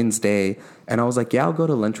like a Wednesday. And I was like, yeah, I'll go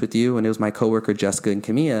to lunch with you. And it was my coworker, Jessica and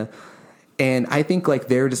Camilla. And I think like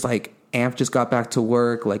they were just like, Amp just got back to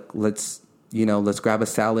work. Like, let's grab a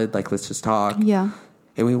salad. Like, let's just talk. Yeah.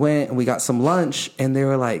 And we went and we got some lunch, and they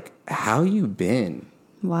were like, how you been?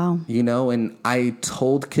 Wow. You know, and I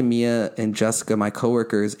told Camilla and Jessica, my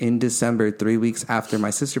coworkers, in December, 3 weeks after my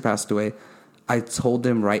sister passed away, I told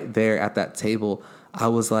them right there at that table, I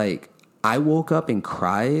was like, I woke up and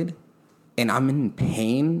cried, and I'm in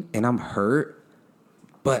pain, and I'm hurt,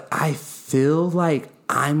 but I feel like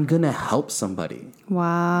I'm going to help somebody.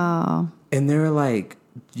 Wow. And they're like,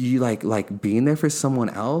 you like being there for someone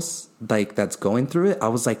else like that's going through it? I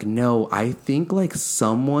was like, no, I think like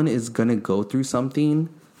someone is gonna go through something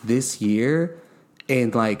this year,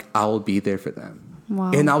 and like I will be there for them.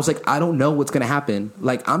 Wow. And I was like, I don't know what's gonna happen.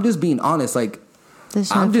 Like, I'm just being honest. Like,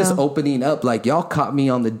 I'm just opening up. Like, y'all caught me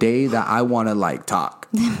on the day that I want to like talk.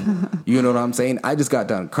 You know what I'm saying? I just got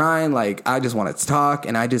done crying. Like, I just wanted to talk,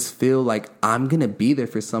 and I just feel like I'm gonna be there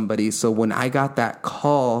for somebody. So when I got that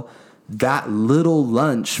call, that little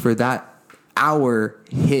lunch for that hour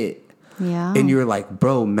hit. Yeah. And you're like,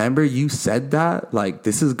 bro, remember you said that? Like,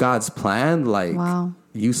 this is God's plan. Like,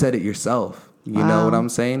 you said it yourself. You know what I'm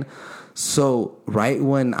saying? So right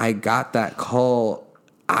when I got that call,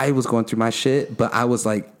 I was going through my shit, but I was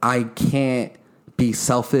like, I can't be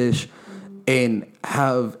selfish and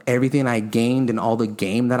have everything I gained and all the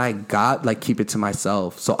game that I got, like, keep it to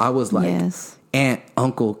myself. So I was like, aunt,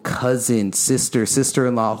 uncle, cousin,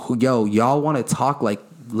 sister-in-law, yo, y'all want to talk? Like,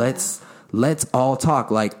 let's all talk.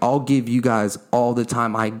 Like, I'll give you guys all the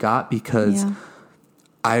time I got, because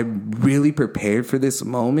I'm really prepared for this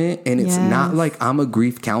moment. And it's not like I'm a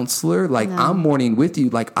grief counselor. Like, I'm mourning with you.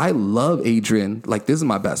 Like, I love Adrian. Like, this is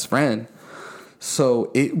my best friend.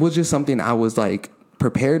 So it was just something I was like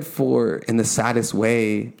prepared for in the saddest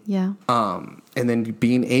way. Yeah. And then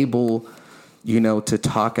being able, you know, to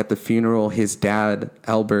talk at the funeral. His dad,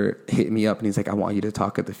 Albert, hit me up and he's like, I want you to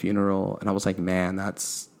talk at the funeral. And I was like, man,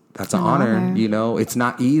 that's an honor. You know, it's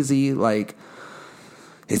not easy. Like,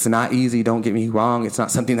 it's not easy. Don't get me wrong. It's not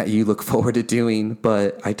something that you look forward to doing,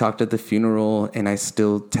 but I talked at the funeral and I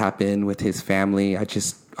still tap in with his family. I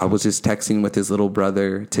I was just texting with his little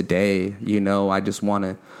brother today. I just want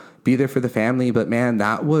to be there for the family. But man,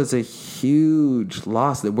 that was a huge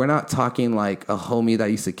loss. That we're not talking like a homie that I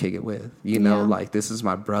used to kick it with, like this is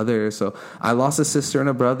my brother. So I lost a sister and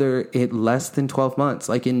a brother in less than 12 months,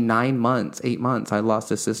 like in 9 months, 8 months, I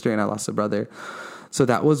lost a sister and I lost a brother. So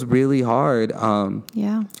that was really hard. So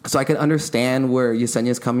I could understand where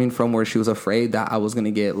Yesenia's coming from, where she was afraid that I was going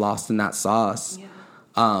to get lost in that sauce.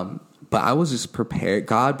 But I was just prepared.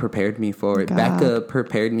 God prepared me for it. Becca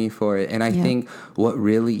prepared me for it. And I think what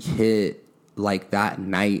really hit like that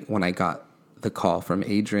night when I got the call from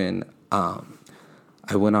Adrian, I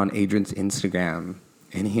went on Adrian's Instagram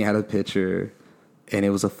and he had a picture and it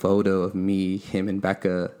was a photo of me, him and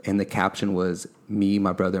Becca. And the caption was me,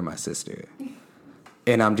 my brother, my sister.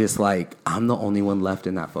 And I'm just like, I'm the only one left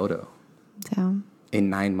in that photo. Damn. In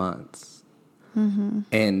 9 months.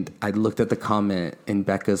 And I looked at the comment and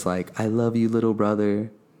Becca's like, I love you, little brother.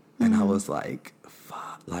 And I was like,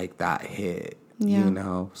 fuck, like that hit,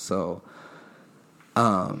 So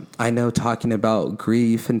I know talking about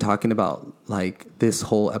grief and talking about like this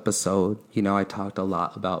whole episode, I talked a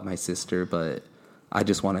lot about my sister, but I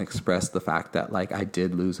just want to express the fact that like I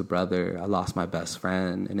did lose a brother. I lost my best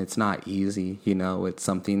friend and it's not easy, it's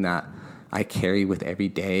something that I carry with every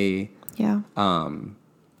day. Yeah.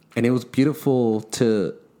 And it was beautiful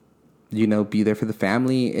to, be there for the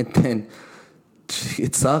family. And then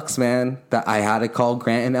it sucks, man, that I had to call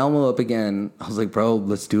Grant and Elmo up again. I was like, bro,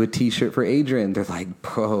 let's do a T-shirt for Adrian. They're like,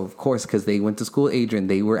 bro, of course, because they went to school with Adrian.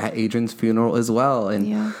 They were at Adrian's funeral as well.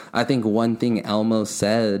 And I think one thing Elmo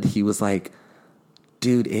said, he was like,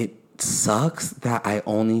 dude, it sucks that I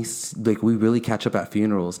only, like, we really catch up at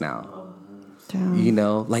funerals now.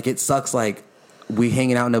 Damn. Like, it sucks, like, we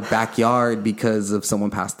hanging out in the backyard because of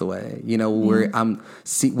someone passed away. We're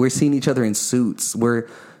seeing each other in suits. We're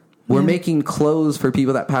making clothes for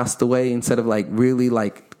people that passed away instead of like really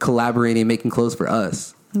like collaborating, making clothes for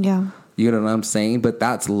us. Yeah. You know what I'm saying? But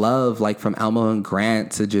that's love, like from Elmo and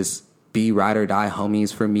Grant to just be ride or die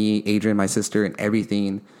homies for me, Adrian, my sister, and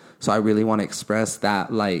everything. So I really want to express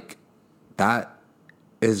that, like, that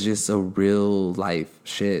is just a real life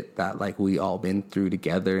shit that like we all been through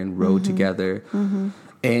together and rode together.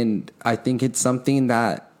 And I think it's something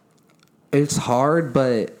that it's hard,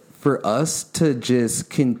 but for us to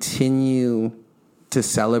just continue to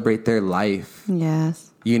celebrate their life.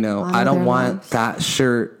 Yes. I don't want that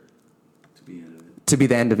shirt to be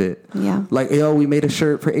the end of it. Yeah. Like, yo, we made a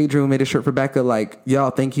shirt for Adrian, we made a shirt for Becca. Like, y'all,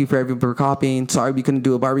 thank you for everyone for copying. Sorry we couldn't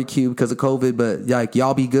do a barbecue because of COVID, but like,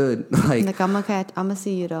 y'all be good. Like I'm gonna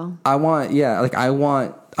see you though. I want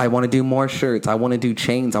to do more shirts. I want to do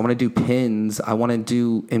chains. I want to do pins. I want to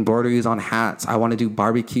do embroideries on hats. I want to do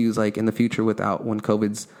barbecues like in the future when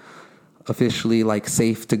COVID's officially like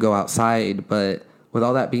safe to go outside. But with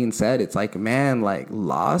all that being said, it's like, man, like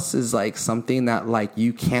loss is like something that like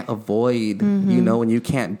you can't avoid, and you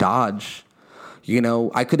can't dodge.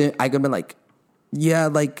 I could have been like, yeah,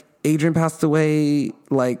 like Adrian passed away,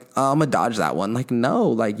 like I'm gonna dodge that one. Like, no,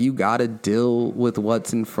 like you gotta deal with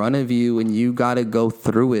what's in front of you and you gotta go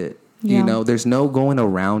through it. There's no going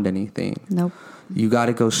around anything. Nope. You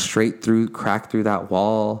gotta go straight through, crack through that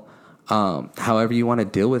wall. However you want to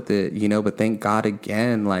deal with it, but thank God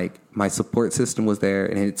again, like my support system was there,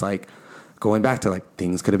 and it's like going back to like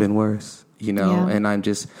things could have been worse, and I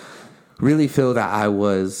just really feel that I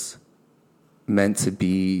was meant to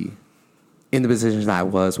be in the position that I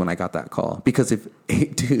was when I got that call, because if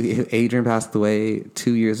Adrian passed away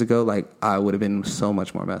 2 years ago, like I would have been so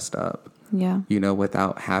much more messed up. Yeah.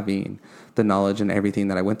 Without having the knowledge and everything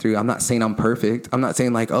that I went through. I'm not saying I'm perfect. I'm not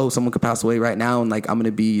saying like, oh, someone could pass away right now and like I'm going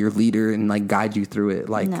to be your leader and like guide you through it.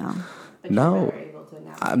 Like, no.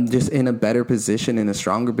 I'm just in a better position, in a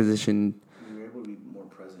stronger position. You're able to be more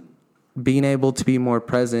present. Being able to be more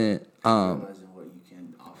present. Realizing what you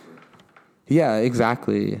can offer. Yeah,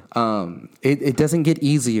 exactly. It doesn't get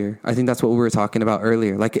easier. I think that's what we were talking about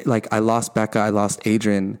earlier. Like I lost Becca. I lost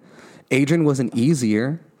Adrian. Adrian wasn't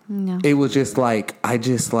easier. No. It was just like,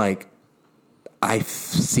 I've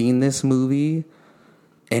seen this movie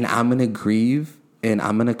and I'm going to grieve and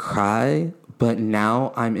I'm going to cry, but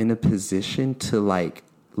now I'm in a position to like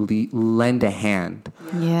lend a hand.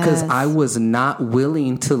 Yes. Because I was not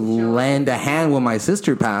willing to lend a hand when my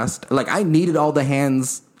sister passed. Like I needed all the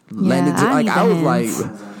hands lended to, like I was like,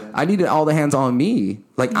 I needed all the hands on me.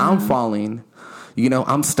 Like I'm falling,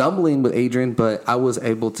 I'm stumbling with Adrian, but I was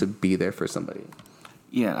able to be there for somebody.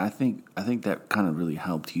 Yeah, I think that kind of really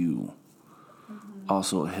helped you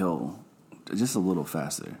also heal just a little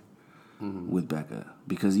faster with Becca,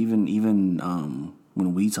 because even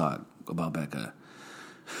when we talk about Becca,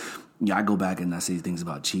 I go back and I say things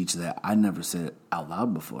about Cheech that I never said out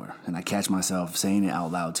loud before. And I catch myself saying it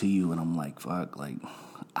out loud to you, and I'm like, fuck, like,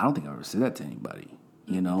 I don't think I ever said that to anybody,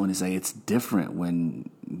 you know? And it's like, it's different when,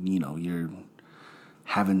 you know, you're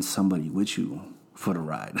having somebody with you for the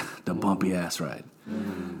ride, the bumpy ass ride.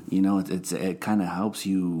 Mm-hmm. You know, it kind of helps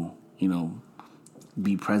you, you know,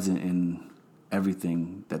 be present in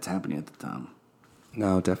everything that's happening at the time.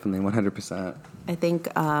 No, definitely, 100%. I think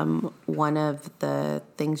one of the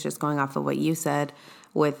things, just going off of what you said,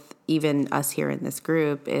 with even us here in this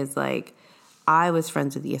group, is like, I was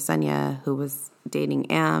friends with Yesenia, who was dating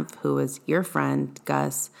Amph, who was your friend,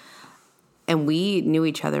 Gus. And we knew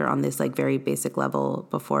each other on this like very basic level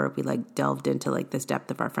before we like delved into like this depth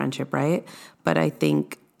of our friendship, right? But I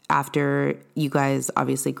think after you guys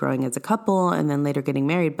obviously growing as a couple and then later getting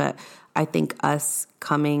married, but I think us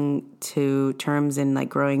coming to terms and like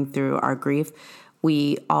growing through our grief,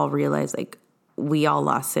 we all realized like we all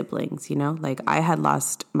lost siblings, you know? Like I had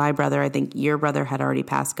lost my brother. I think your brother had already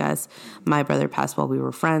passed Gus. My brother passed while we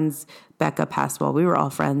were friends. Becca passed while we were all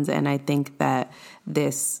friends. And I think that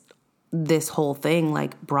this whole thing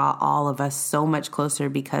like brought all of us so much closer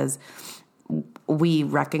because we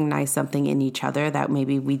recognized something in each other that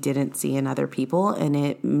maybe we didn't see in other people, and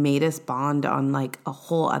it made us bond on like a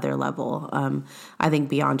whole other level. I think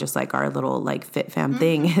beyond just like our little like fit fam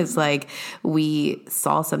thing is like we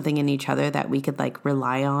saw something in each other that we could like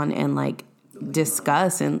rely on and like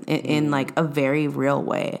discuss in like a very real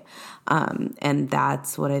way. And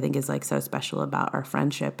that's what I think is like so special about our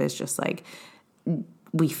friendship, is just like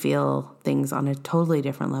we feel things on a totally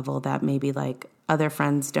different level that maybe like other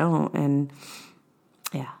friends don't. And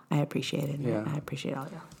yeah, I appreciate it. Yeah. I appreciate all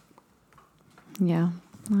y'all. Yeah.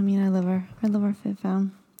 I mean, I love our fit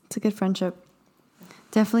fam. It's a good friendship.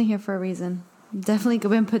 Definitely here for a reason. Definitely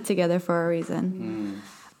been put together for a reason.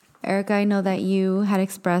 Erica, I know that you had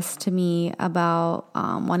expressed to me about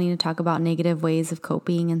wanting to talk about negative ways of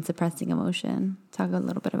coping and suppressing emotion. Talk a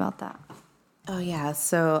little bit about that. Oh yeah.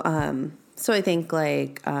 So I think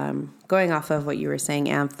like going off of what you were saying,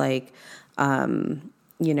 Amph, like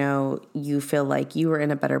you know, you feel like you were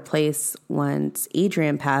in a better place once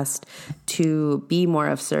Adrian passed to be more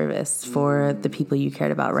of service for the people you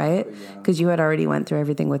cared about, right? Because you had already went through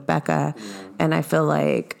everything with Becca. And I feel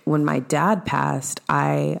like when my dad passed,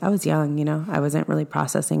 I was young, you know, I wasn't really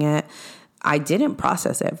processing it. I didn't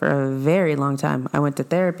process it for a very long time. I went to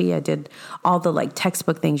therapy. I did all the like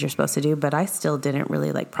textbook things you're supposed to do, but I still didn't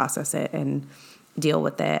really like process it and deal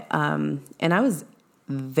with it. And I was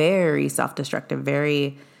very self-destructive,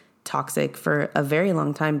 very toxic for a very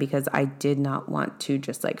long time because I did not want to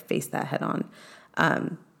just like face that head on.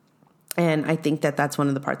 And I think that that's one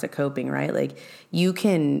of the parts of coping, right? Like you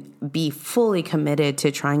can be fully committed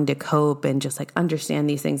to trying to cope and just like understand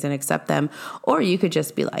these things and accept them. Or you could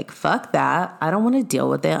just be like, fuck that. I don't want to deal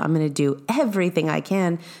with it. I'm going to do everything I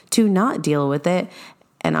can to not deal with it.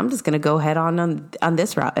 And I'm just going to go head on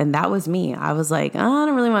this route. And that was me. I was like, oh, I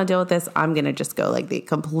don't really want to deal with this. I'm going to just go like the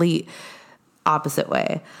complete opposite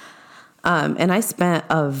way. And I spent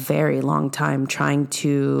a very long time trying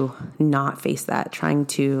to not face that, trying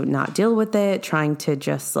to not deal with it, trying to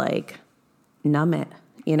just like numb it,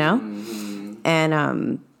 you know? Mm-hmm.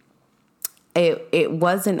 And it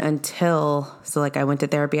wasn't until, so like I went to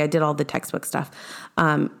therapy, I did all the textbook stuff.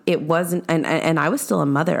 It wasn't, and I was still a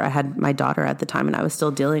mother. I had my daughter at the time, and I was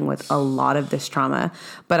still dealing with a lot of this trauma.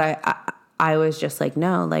 But I was just like,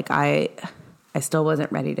 no, like I still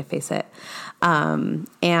wasn't ready to face it.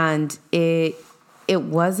 And it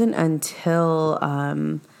wasn't until,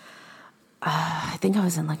 I think I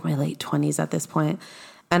was in like my late 20s at this point,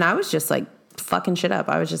 and I was just like fucking shit up.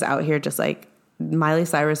 I was just out here just like Miley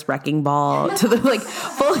Cyrus wrecking ball to the like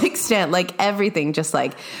full extent, like everything, just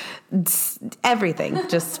like everything,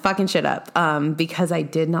 just fucking shit up. Because I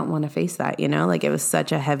did not want to face that, you know, like it was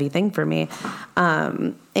such a heavy thing for me.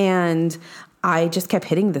 And I just kept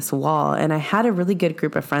hitting this wall, and I had a really good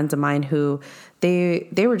group of friends of mine who they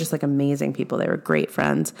were just like amazing people. They were great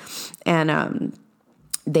friends. And,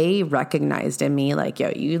 they recognized in me like,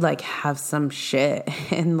 yo, you like have some shit.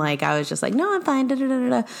 And like, I was just like, no, I'm fine. Da, da, da,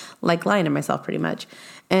 da, like lying to myself pretty much.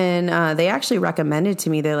 And, they actually recommended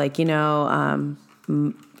to me, they're like, you know,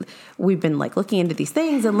 we've been like looking into these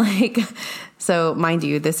things, and like, so mind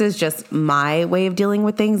you, this is just my way of dealing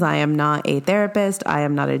with things. I am not a therapist. I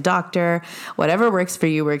am not a doctor. Whatever works for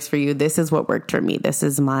you, works for you. This is what worked for me. This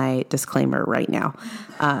is my disclaimer right now.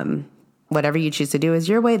 Whatever you choose to do is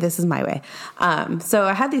your way. This is my way. So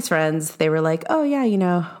I had these friends, they were like, oh yeah, you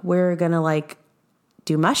know, we're going to like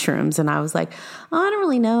do mushrooms. And I was like, oh, I don't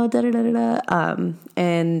really know.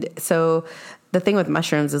 And so the thing with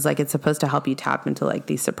mushrooms is like, it's supposed to help you tap into like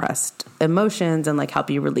these suppressed emotions and like help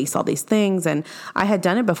you release all these things. And I had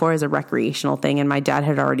done it before as a recreational thing, and my dad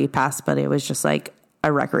had already passed, but it was just like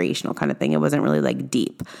a recreational kind of thing. It wasn't really like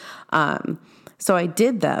deep. So I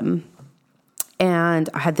did them, and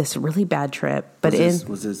I had this really bad trip. But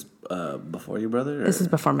was this before your brother? Or? This is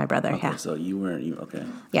before my brother. Okay, yeah. So okay.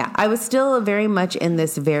 Yeah, I was still very much in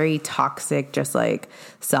this very toxic, just like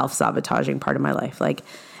self-sabotaging part of my life. Like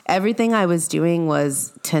everything I was doing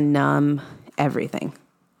was to numb everything,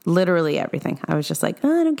 literally everything. I was just like,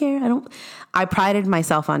 oh, I don't care. I prided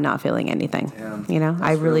myself on not feeling anything. Damn, you know,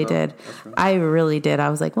 I really did. I really did. I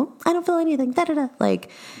was like, well, I don't feel anything. Like.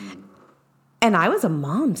 And I was a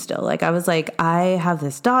mom still. Like I was like, I have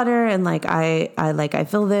this daughter, and like I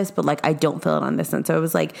feel this, but like I don't feel it on this end. So it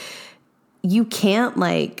was like, you can't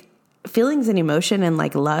like feelings and emotion and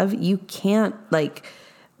like love, you can't like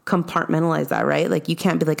compartmentalize that, right? Like you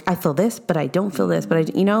can't be like, I feel this, but I don't feel this, but I,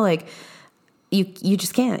 you know, like you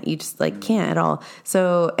just can't. You just like can't at all.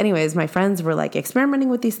 So anyways, my friends were like experimenting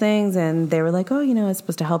with these things, and they were like, oh, you know, it's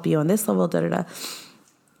supposed to help you on this level,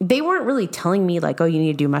 They weren't really telling me like, oh, you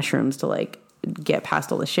need to do mushrooms to like get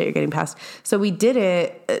past all the shit you're getting past. So we did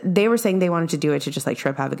it. They were saying they wanted to do it to just like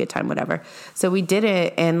trip, have a good time, whatever. So we did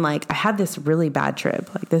it. And like, I had this really bad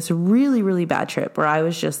trip, like this really, really bad trip where I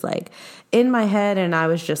was just like in my head, and I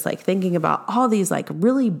was just like thinking about all these like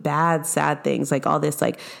really bad, sad things, like all this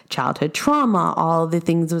like childhood trauma, all the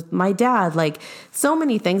things with my dad, like so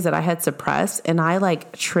many things that I had suppressed. And I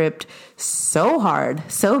like tripped so hard,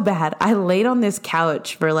 so bad. I laid on this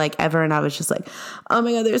couch for like ever, and I was just like, oh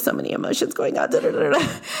my God, there's so many emotions going on.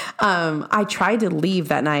 I tried to leave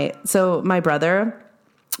that night. So my brother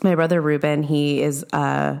Ruben, he is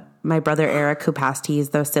my brother Eric, who passed. He's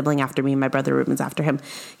the sibling after me. My brother Ruben's after him.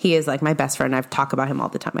 He is like my best friend. I've talked about him all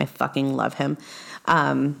the time. I fucking love him.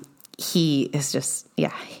 He is just,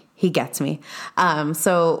 yeah, he gets me.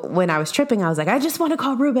 So when I was tripping, I was like, I just want to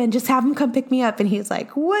call Ruben, just have him come pick me up. And he was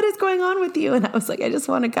like, what is going on with you? And I was like, I just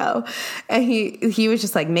want to go. And he was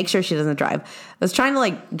just like, make sure she doesn't drive. I was trying to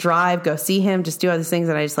like drive, go see him, just do all these things.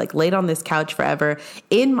 And I just like laid on this couch forever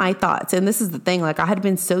in my thoughts. And this is the thing, like I had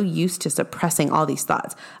been so used to suppressing all these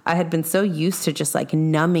thoughts. I had been so used to just like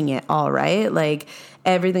numbing it all, right? Like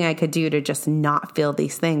everything I could do to just not feel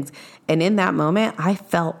these things. And in that moment, I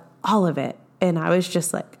felt all of it. And I was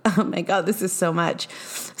just like, oh my God, this is so much.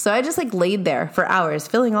 So I just like laid there for hours,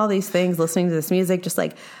 feeling all these things, listening to this music, just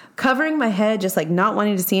like covering my head, just like not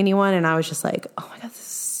wanting to see anyone. And I was just like, oh my God, this is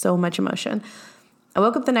so much emotion. I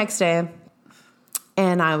woke up the next day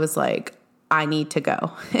and I was like, I need to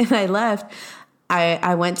go. And I left.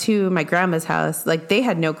 I went to my grandma's house. Like they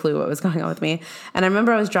had no clue what was going on with me. And I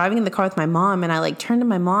remember I was driving in the car with my mom, and I like turned to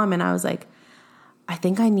my mom and I was like, I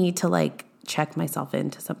think I need to like check myself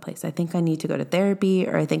into someplace. I think I need to go to therapy,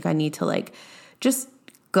 or I think I need to like just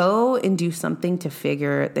go and do something to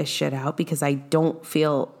figure this shit out, because I don't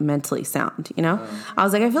feel mentally sound, you know? I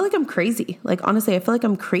was like, I feel like I'm crazy. Like, honestly, I feel like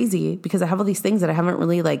I'm crazy because I have all these things that I haven't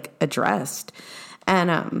really like addressed.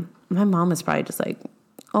 And my mom was probably just like,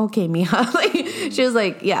 okay, Mia. Like, she was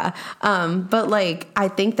like, yeah. But like, I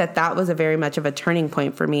think that was a very much of a turning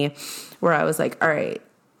point for me, where I was like, all right,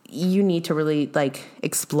 you need to really like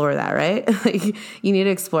explore that, right? Like you need to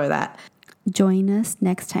explore that. Join us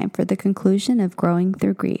next time for the conclusion of Growing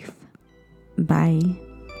Through Grief. Bye.